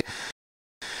a day,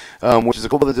 which is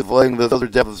equivalent to filling the filter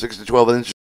depth of 6 to 12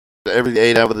 inches every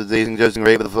 8 hours of the daily dosing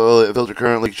rate. With the filter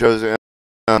currently chosen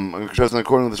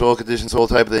according to the soil conditions, soil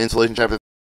type of the insulation chapter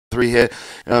 3 hit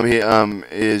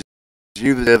is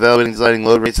used in evaluating designing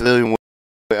load rates, civilian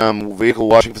vehicle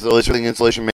washing facilities, filling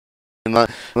insulation,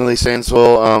 mainly sand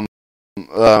soil,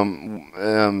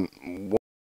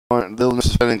 they'll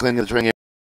suspend and cleaning the training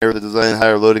area, the design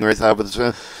higher loading rates, high with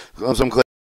some clay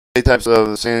types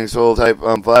of sanding soil type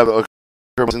 5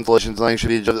 insulation design should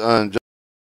be just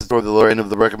toward the lower end of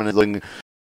the recommended loading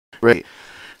rate.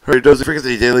 Her dosing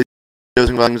frequency, daily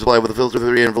dosing volume applied with the filter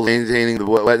 3 intervals, maintaining the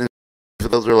wetness of the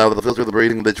filter, allow the filter the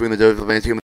breathing between the dose of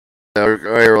maintaining the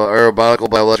aerobolical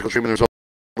biological treatment result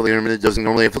of the intermittent dosing.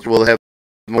 Normally a filter will have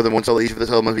more than one cell. Each of the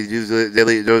cell must be used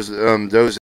daily dose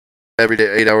every day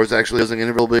 8 hours. Actually dosing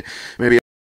interval may be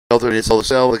altered in cell to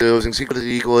cell. The dosing sequence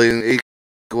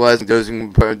equalizing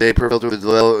dosing per day per filter.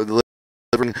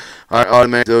 Delivering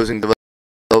automatic dosing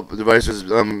devices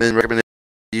been recommended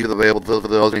use of available filter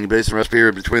for the alternating base and rest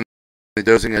period between the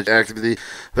dosing activity.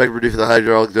 Effective reduce the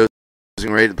hydraulic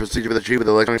dosing rate. The procedure for the achieve with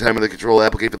the electronic time of the control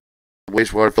applicate the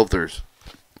wastewater filters.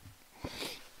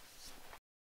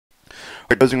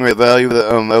 Dosing rate value of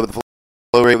the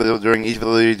flow rate during each of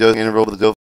the dosing interval with the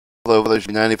dose flow should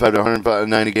be 95 to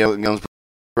 190 gallons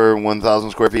per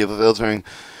 1,000 square feet of the filtering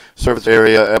surface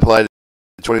area applied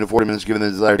 20 to 40 minutes given the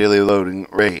desired daily loading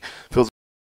rate. Filter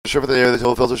surface area, the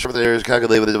total filter surface area is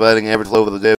calculated with the dividing average flow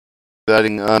with the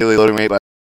dividing daily loading rate by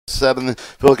 7.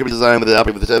 Filter can be designed with the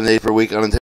operating with 7 days per week on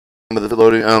with the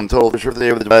loading total surface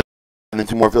area with the dividing and then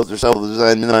 2 more filter cells with the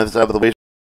design minimize the size of the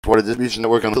wastewater distribution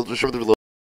network on the filter surface with the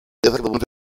effect of the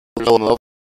filter element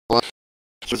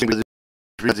switching to the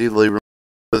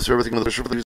servicing of the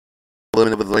surface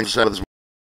limited with the length side of the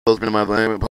filter minimize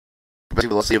the capacity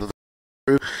velocity of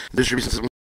the distribution system.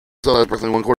 So that's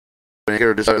approximately 1/4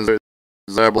 acre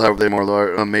desirable, however they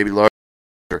more maybe larger.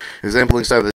 Example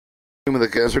inside of the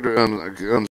cancer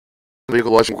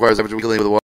vehicle washing requires average weekly with a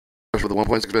wash with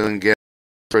 1.6 billion gallons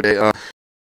per day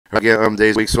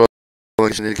days a week. Soil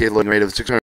indicated loading rate of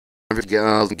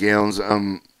 650,000 gallons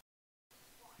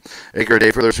acre a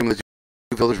day. Further assuming the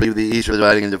 2 filters leave the each are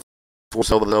dividing into 4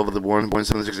 cell with the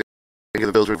 1.76 acre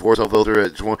the filter 4 cell filter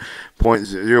at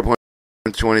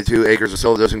 0.22 acres of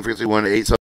cell dosing frequency 1 to 8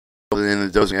 cells in the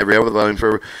dosing every hour. The volume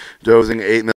for dosing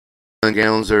 8 million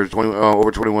gallons or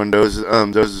over 21 doses.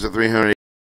 Doses of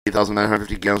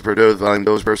 380,950 gallons per dose. Volume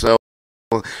dose per cell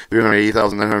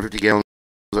 380,950 gallons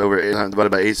over 8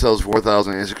 divided by 8 cells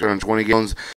 4,620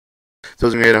 gallons.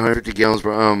 Dosing rate 150 gallons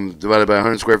per divided by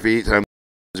 100 square feet times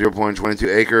 0.22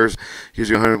 acres.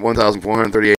 Using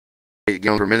 1,438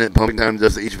 gallons per minute. Pumping time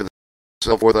does each of the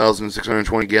sell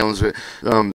 4,620 gallons,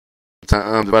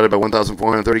 divided by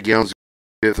 1,430 gallons,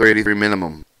 get 383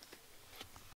 minimum.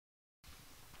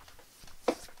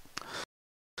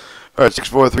 Alright,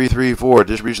 64334,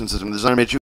 distribution system. Design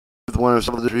made with one of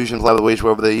some of the distribution apply the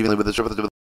wastewater over evenly with the surface of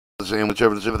the same,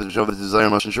 whichever the design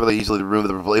must ensure they easily remove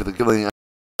the replace the killing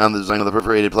on the design of the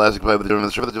perforated plastic pipe with the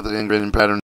surface of the ingrained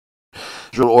pattern.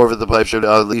 Drill orifice the pipe should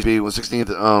at least be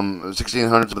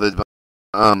 1600ths of the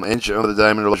inch of the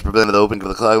diameter, which prevented the opening of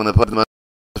the clog when the pipe must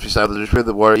be stopped to distribute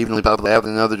the water evenly possibly after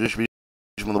another distribution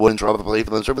from the wooden trough of the plate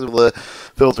from the surface of the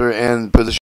filter and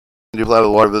position to apply the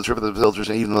water to the surface of the filters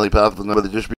and evenly possible number of the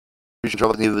distribution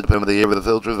trough needed to depend on the air of the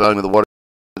filter, the volume of the water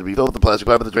to be filled with the plastic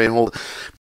pipe of the drain hole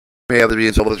may have to be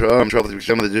installed with the trough to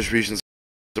extend the distribution system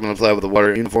and apply with the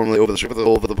water uniformly over the surface of the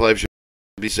hole for the pipe should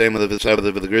be same with the side of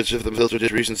the grid system. The filter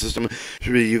distribution system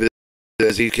should be used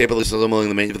as heat capable of assembling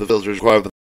the main of the filter required for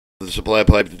the supply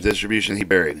pipe distribution heat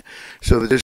buried. So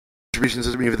the distribution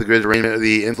system of the grid arrangement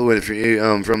the influent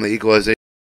from the equalization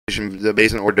the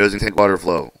basin or dosing tank water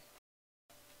flow.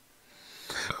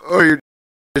 Or your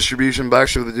distribution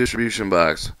box or the distribution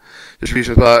box.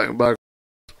 Distribution box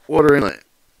water inlet.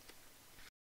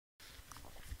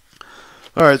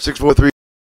 Alright,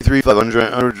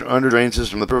 64335 under drain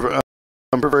system. The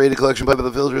perforated collection pipe of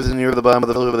the filter is near the bottom of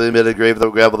the filter with the embedded grave with the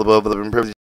gravel above the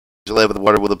impervious slab with the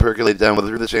water will percolate down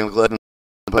through the channel collecting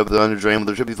the pipe with the under drain with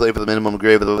the should be slave for the minimum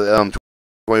grave of the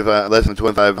 25 less than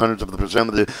 25 hundredths of the percent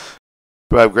of the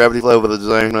gravity flow with the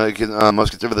design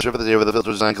must consider the surface of the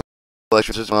filter design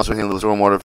collection system also handle the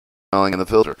stormwater falling in the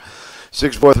filter.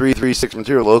 64336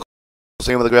 material local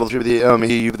same with the gravel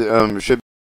should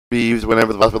be used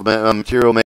whenever the possible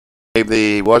material may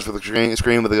be washed with the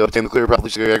screen with the obtain the clear properly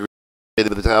segregated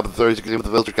with the top of the 36 with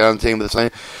the filter contained with the same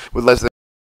with less than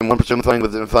 1% fine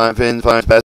with the fine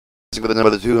passing with the number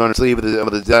of the 200 sleeve with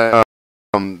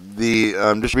the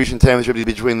distribution time should be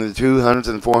between the 200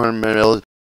 and 400 ml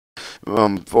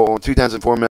 2 tenths and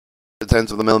 4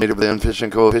 tenths of the millimeter with the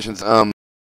inefficient coefficients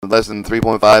less than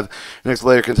 3.5. Next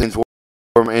layer contains 4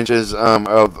 inches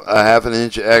of a half an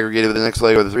inch aggregated with the next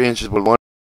layer with 3 inches with 1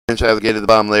 inch aggregated the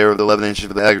bottom layer of the 11 inches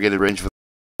with the aggregated range from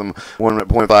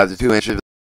 1.5 to 2 inches.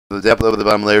 The depth of the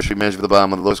bottom layer should be measured with the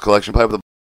bottom of the lowest collection pipe. The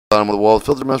bottom of the wall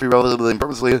filter must be relatively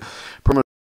impervious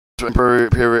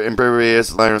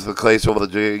liners with clay so the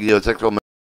geotechnical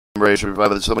membrane should be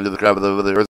provided similar to the crowd of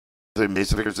the earth.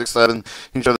 Basic figure 6-7.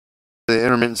 You show the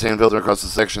intermittent sand filter across the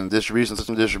section. Distribution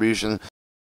system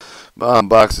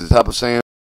boxes. Top of sand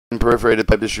perforated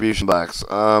pipe distribution box.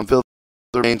 Filter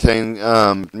maintain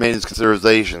maintenance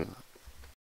consideration.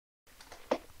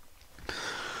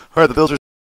 Alright, the filter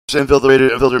sand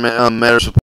filter matter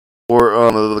support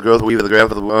the growth weed of the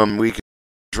graph of the we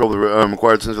control the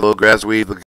required sense of low grass weed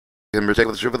can protect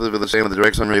the strip of the sand with the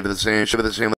direct sun ray of the sand shift of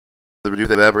the sand with the reduce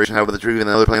the evaporation however the tree and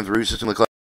the other plants root system could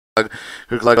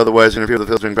clog otherwise interfere with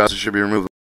the filtering process should be removed.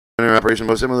 Winter operation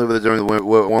most similarly with during the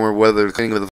warmer weather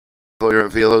cleaning with the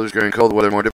filters during cold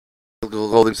weather more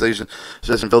difficult holding station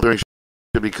system filtering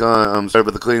should be started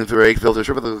with the cleaning through a filter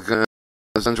strip of the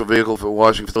essential vehicle for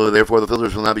washing facility. Therefore the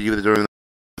filters will not be used during the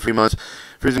 3 months.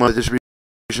 Freezing month distribution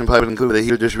pipe would include a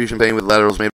heater distribution pane with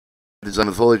laterals made designed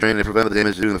with fully drain to prevent the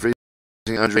damage due to the freezing.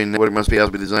 Undrained network must be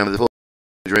also be designed with a fully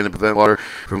drain to prevent water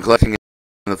from collecting in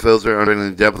the filter under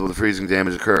the depth where the freezing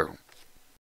damage occur.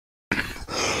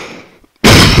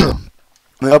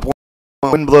 The upwind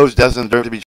wind blows destined dirt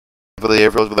to be for the air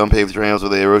flows with unpaved trails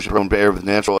with the erosion prone air with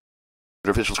natural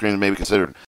artificial screens may be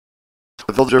considered.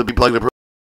 The filter will be plugged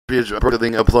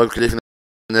appropriately a plug condition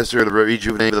necessary to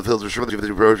rejuvenate the filter shortly with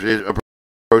the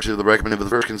approach to the recommended with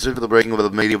the first consider the breaking of the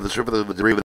medium of the surface of the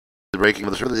debris with the breaking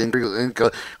of the surface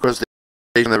incrustation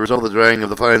that result of the drying of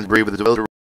the fine debris with the filter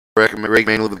rake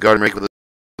manually with the garden rake with a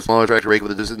smaller tractor rake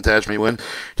with a distant attachment when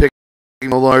taking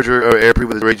a larger airproof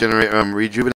with the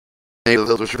rejuvenate the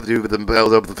filter surface with the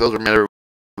held up the filter matter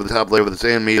with the top layer with the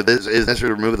sand media. This is necessary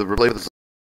to remove the replace with the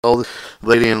solid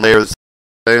blading and layers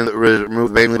and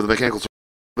remove mainly with the mechanical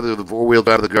surface of the four-wheel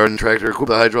drive of the garden tractor equip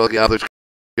the hydraulic object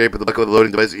shape of the bucket with the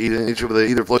loading device each of the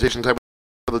either flotation type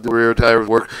of the rear tires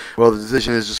work while the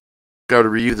decision is just to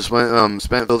reuse the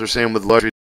spent filter sand with large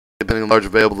depending on large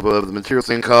available of the material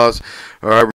sand costs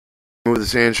or remove the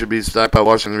sand should be stocked by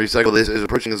washing and recycle. This is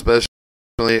approaching especially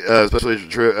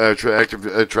attractive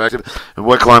in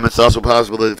wet climates. It's also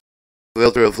possible that the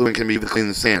filter of fluid can be clean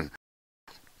the sand.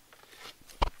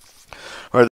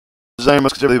 Alright, the designer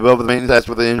must consider the above the maintenance task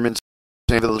with the intermittent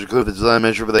sand filter include the design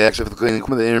measure for the action for the cleaning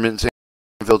equipment, the intermittent sand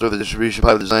filter, the distribution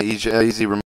pipe design, each easy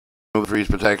remove freeze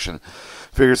protection.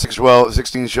 Figure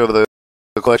 16 show the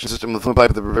collection system, the fluid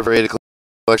pipe, the perforated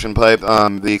collection pipe,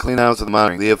 the clean house, and the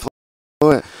monitoring. The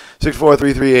effluent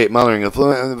 64338 monitoring.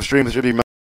 Effluent stream should be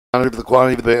monitored for the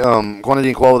quantity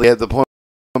and quality at the point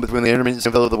between the intermittent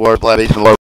and fill of the water supply basin and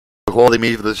water quality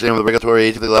means for the same with the regulatory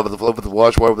agency level of the flow with the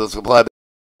wash water with the supply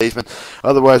basement.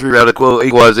 Otherwise, rerouted quote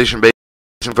equalization basin.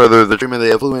 Further, the treatment of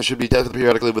the effluent should be tested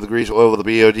periodically with the grease oil with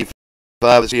the BOD5,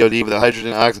 the COD with the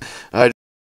hydrogen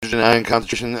ion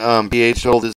concentration, pH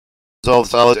total dissolved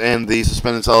solids, and the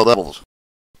suspended solid levels.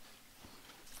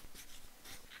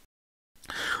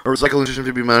 A recycling system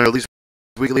should be monitored at least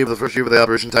weekly for the first year of the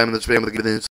operation time and the span with the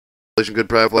given installation good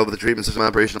profile with the treatment system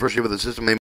operation. The first year of the system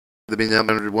may be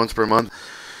monitored once per month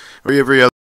or every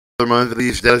other month.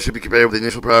 These data should be compared with the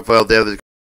initial profile data that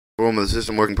of the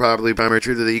system working properly. Primary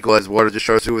treated the equalized water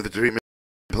discharge through with the treatment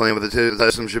plan with the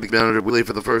system should be monitored weekly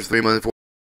for the first 3 months,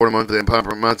 4 months, and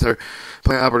proper monitor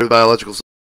plant operative biological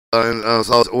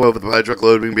solids oil with the hydraulic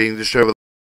load being discharged with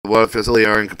the water facility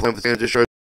are in compliance with the standard discharge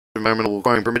environmental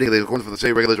requirement permitting the accordance with the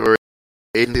state regulatory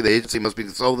agency. The agency must be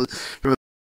consulted.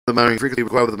 The monitoring frequency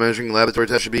required with the measuring laboratory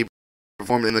test should be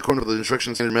performed in accordance with the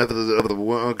instructions standard methods of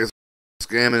the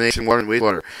examination water and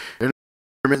wastewater.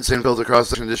 Intermittent sand filter cross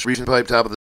section distribution pipe top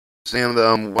of the stand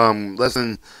less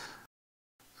than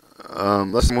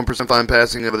 1% fine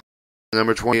passing of the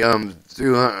number 20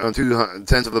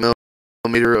 2/10 of the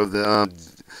millimeter of the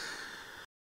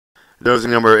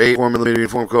dosing number 8 4 millimeter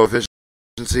uniform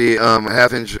coefficiency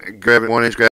half-inch gravity 1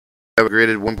 inch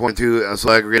graded 1.2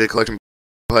 slag aggregated collection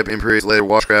pipe imperious later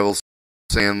wash gravel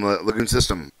sand lagoon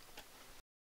system.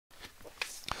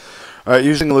 Alright,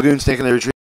 using the lagoon secondary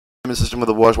treatment system with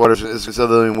the wash water is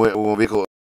considered a vehicle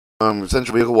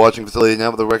central vehicle watching facility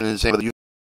now with the recommended same of the use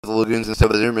of the lagoons instead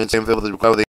of the intermittent same field with the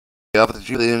required the office to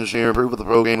chief the engineer approve of the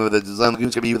program with the design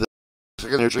lagoons can be with the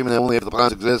secondary treatment only if the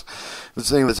ponds exist. The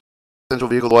same with central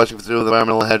vehicle watching facility with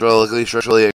environmental hydraulically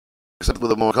structurally except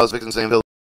with a more cost-effective same field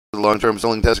with a long-term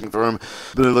selling testing firm.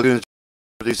 The lagoons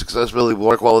produce successfully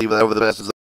water quality but over the best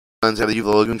designs have the use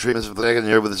of the lagoon treatments for the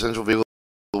secondary with the central vehicle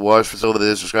wash facility that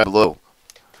is described below.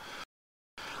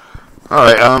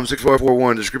 Alright,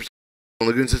 6441 description. The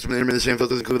lagoon system in the intermittent sand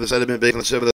filters include the sediment based on the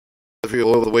sediment of the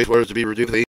fuel oil with the wastewater to be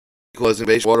reduced. The equalizing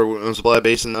base water supply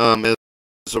basin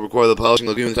so require the polishing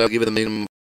lagoons have given the minimum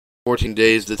 14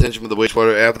 days detention with the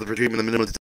wastewater after the pretreatment. The minimum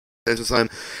detention time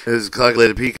is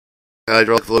calculated peak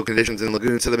hydraulic flow conditions in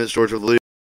lagoon sediment storage of the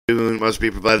lagoon must be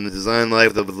provided in the design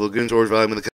life of the lagoon storage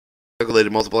volume with the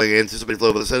calculated multiplying anticipated flow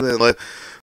of the sediment life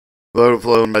water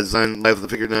flow by design life of the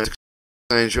figure 9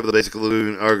 show the basic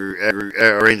lagoon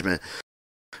arrangement.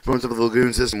 Components of the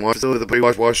lagoon system: wash facility, the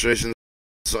pre-wash wash station,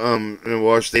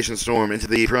 wash station storm into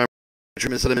the primary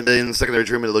treatment sediment bay and the secondary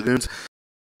treatment of lagoons,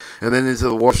 and then into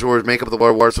the water storage, make up the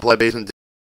water supply basin,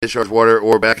 discharge water,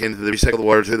 or back into the recycled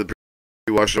water to the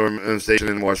pre-wash storm station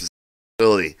and wash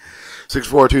facility.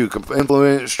 642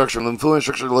 influent structure. The influent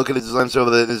structure located design so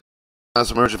that it is not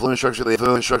submerged. Influent structure. The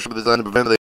influent structure was designed to prevent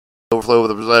the overflow of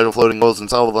the residual floating oils and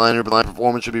solid liner. Line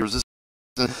performance should be resistant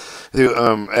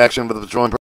to action with the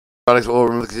petroleum products. Oil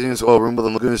room, the continuous oil room with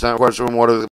the lagoon is not required storm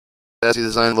water capacity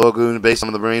design lagoon based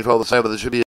on the rainfall. The site, but it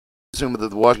should be assumed that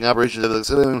the washing operations of the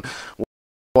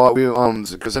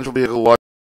central vehicle washing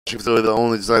facility that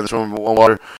only design the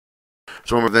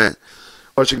storm event.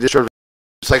 Washing discharge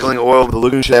recycling oil with the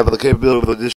lagoon should have the capability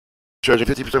of the discharging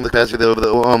 50% of the capacity of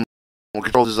the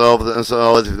control dissolve the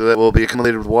solids that will be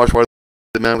accumulated with wash water.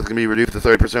 The amount can be reduced to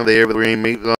 30% of the air with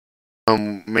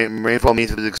rainfall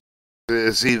means to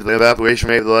exceed the evaporation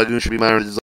rate of the lagoon should be monitored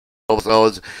to dissolve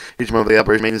solids. Each month of the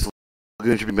operation maintenance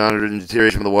lagoon should be monitored and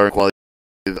deterioration from the water quality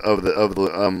of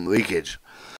the leakage.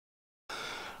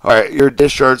 Alright, your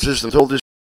discharge system. Total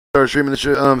discharge treatment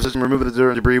system. Remove the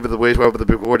dirt and debris with the wastewater with the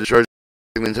before discharge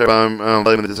the entire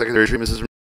volume of the secondary treatment system.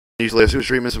 Usually a sewage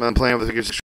treatment system plan with the figure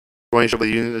 620 show the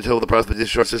unit until the process of the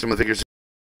discharge system with figure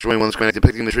 621 is connected,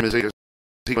 depicting the treatment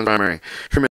sequence primary.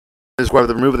 Treatment is required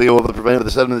to remove the oil to prevent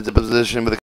the sediment deposition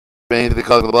with the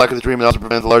cause of the black of the treatment also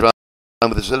prevents the large volume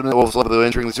of the sediment oil flow of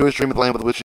entering the sewage treatment plant with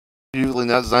which usually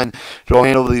not designed to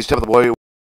handle these type of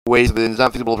waste. It is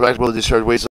not feasible or practical to discharge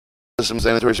waste system.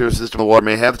 Sanitary sewer system of water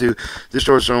may have to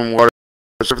discharge storm water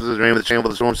surface of the drain with the channel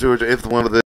of the storm sewage. If one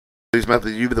of these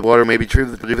methods used, the water may be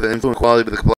treated with the influent quality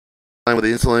with the complying with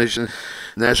the installation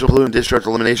National Pollutant Discharge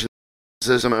Elimination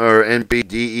System or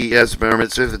NPDES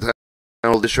permits. If the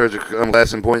will discharge a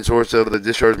glass and point source of the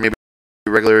discharge may be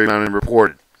regularly mounted and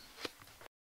reported.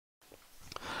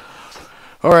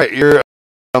 Alright, your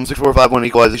 6451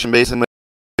 equalization basin may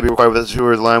be required with the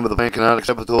sewer line with the plant cannot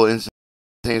accept the total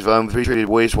instantaneous volume of pre-treated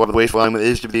wastewater. The waste volume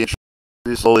is to be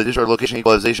introduced slowly. Discharge location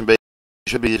equalization basin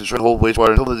should be to hold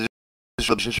wastewater until the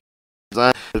discharge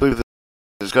design is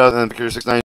discussed and figure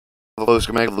 69 the flow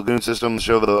schematic of the lagoon system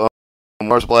show the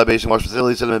water supply basin, water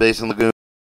facility, sediment basin, lagoon,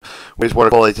 wastewater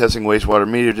quality testing, wastewater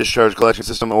meter, discharge collection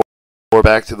system, or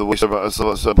back to the waste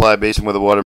supply basin with the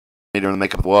water meter and the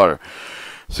makeup of the water.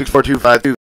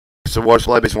 64252. So water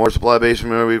supply basin,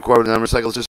 we require the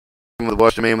recycle system with the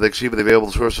wash domain with exceed the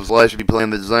available source of supply should be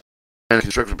planned the design and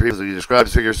construction previously described.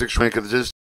 Figure 620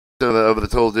 consists of the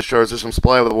total discharge system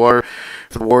supply with the water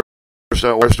for the water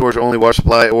storage only, water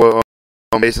supply or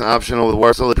basin optional with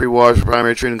water solid pre-wash,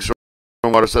 primary treating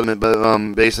water sediment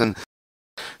basin,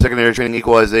 secondary treating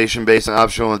equalization basin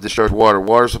optional, and discharge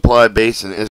water supply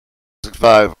basin is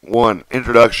 651.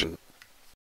 Introduction.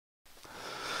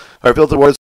 Our filtered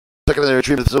water secondary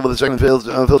treatment facility with the second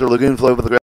filter lagoon flow with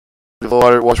the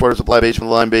water water supply basin with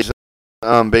the line basin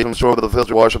basin store with the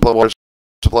filter water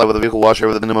supply with the vehicle washer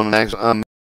with the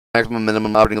maximum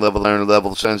minimum operating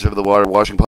level sensor of the water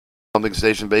washing pumping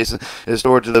station basin is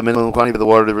stored to the minimum quantity of the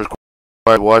water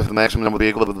required water for the maximum number of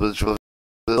vehicles with the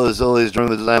facilities during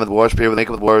the design of the wash period with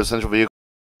makeup of the water central vehicle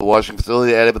washing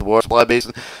facility added with the water supply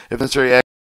basin. If necessary,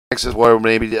 excess water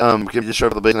may be can be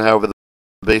discharged from the basin. However, the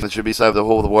basin should be side of the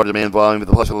whole of the water demand volume with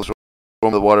the possible storm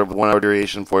of the water with 1 hour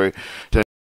duration for a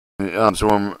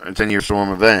 10-year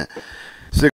storm event.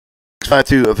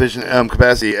 652 efficient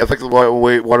capacity. Effective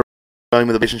water volume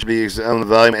of the basin should be the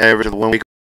volume average of the 1 week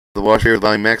of the wash period,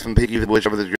 volume maximum peak of which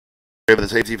over the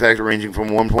safety factor ranging from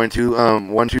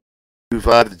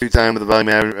 1.125 to 2 times the volume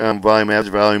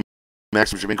average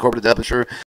maximum should be incorporated temperature.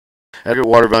 Adequate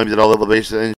water volumes at all levels of the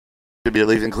basin should be at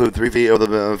least include 3 feet of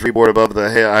the freeboard above the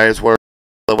highest water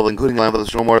level, including line of the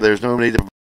stormwater. There is no need to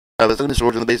have the sediment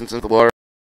storage in the basin since the water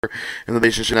in the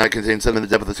basin should not contain sediment.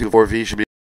 The depth of 2 to 4 feet should be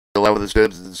allowed with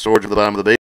the storage of the bottom of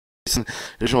the basin.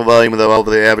 Additional volume of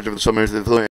the average of the submerged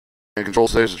effluent and control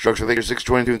structure. Figure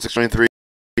 622 and 623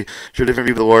 show different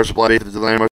view of the water supply basin. The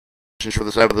design motions for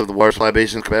the side of the water supply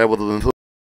basin is compatible with the influent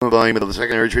volume of the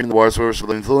secondary treating the water source with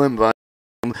the influent volume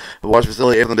of the wash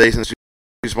facility. If the basin is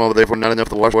too small, but therefore not enough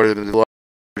the water to be large,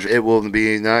 it will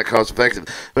be not cost effective.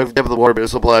 But the depth of the water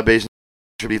supply basin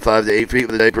should be 5 to 8 feet.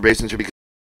 The depth per basin should be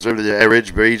conserved to the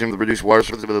average region with the reduced water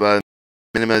surface by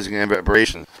minimizing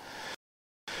evaporation.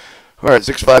 Alright,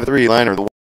 653 liner. The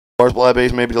water supply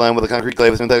basin may be lined with a concrete clay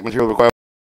with synthetic material required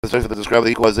to describe the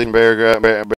equalization basin.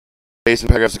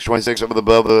 Paragraph 626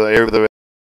 above the air of the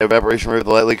evaporation rate of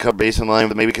the lightly covered basin line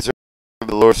that may be conserved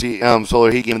the lower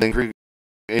solar heat gain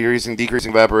with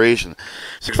decreasing evaporation.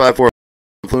 654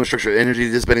 influent structure.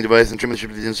 Energy dissipating device and treatment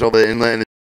should be installed at the inlet and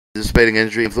dissipating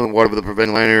energy influent water with the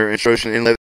preventing liner instruction.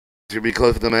 Inlet should be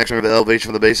close to the maximum of the elevation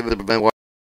of the basin to prevent water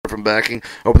from backing.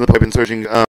 Open the pipe and surcharging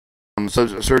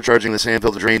the sand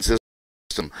filter drain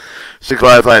system.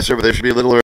 655 survey. There should be a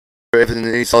little or if in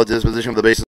any solid disposition of the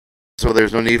basin, so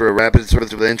there's no need for a rapid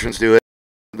service of the entrance to it.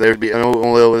 There should be no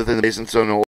oil within the basin, so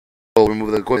no oil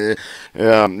removal equipment.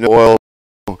 No oil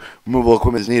removal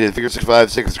equipment is needed. Figure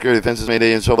 656 security fences made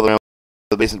installed around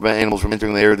the basin to prevent animals from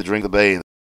entering the area to drink the bay.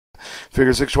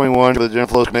 Figure 621 for the general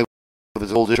flows connect with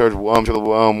its whole discharge to the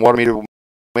water meter.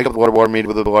 Make up the water meter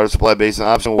with the water supply basin,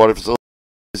 optional water facility,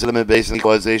 sediment basin,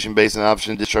 equalization basin,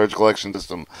 option discharge collection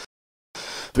system.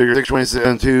 Figure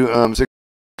 622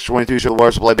 622 show the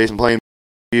water supply basin plain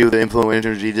view, the influent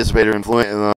energy dissipator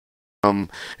influent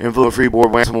and influent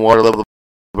freeboard maximum water level of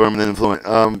permanent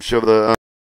influent. Show the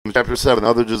chapter 7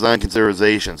 other design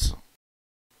considerations.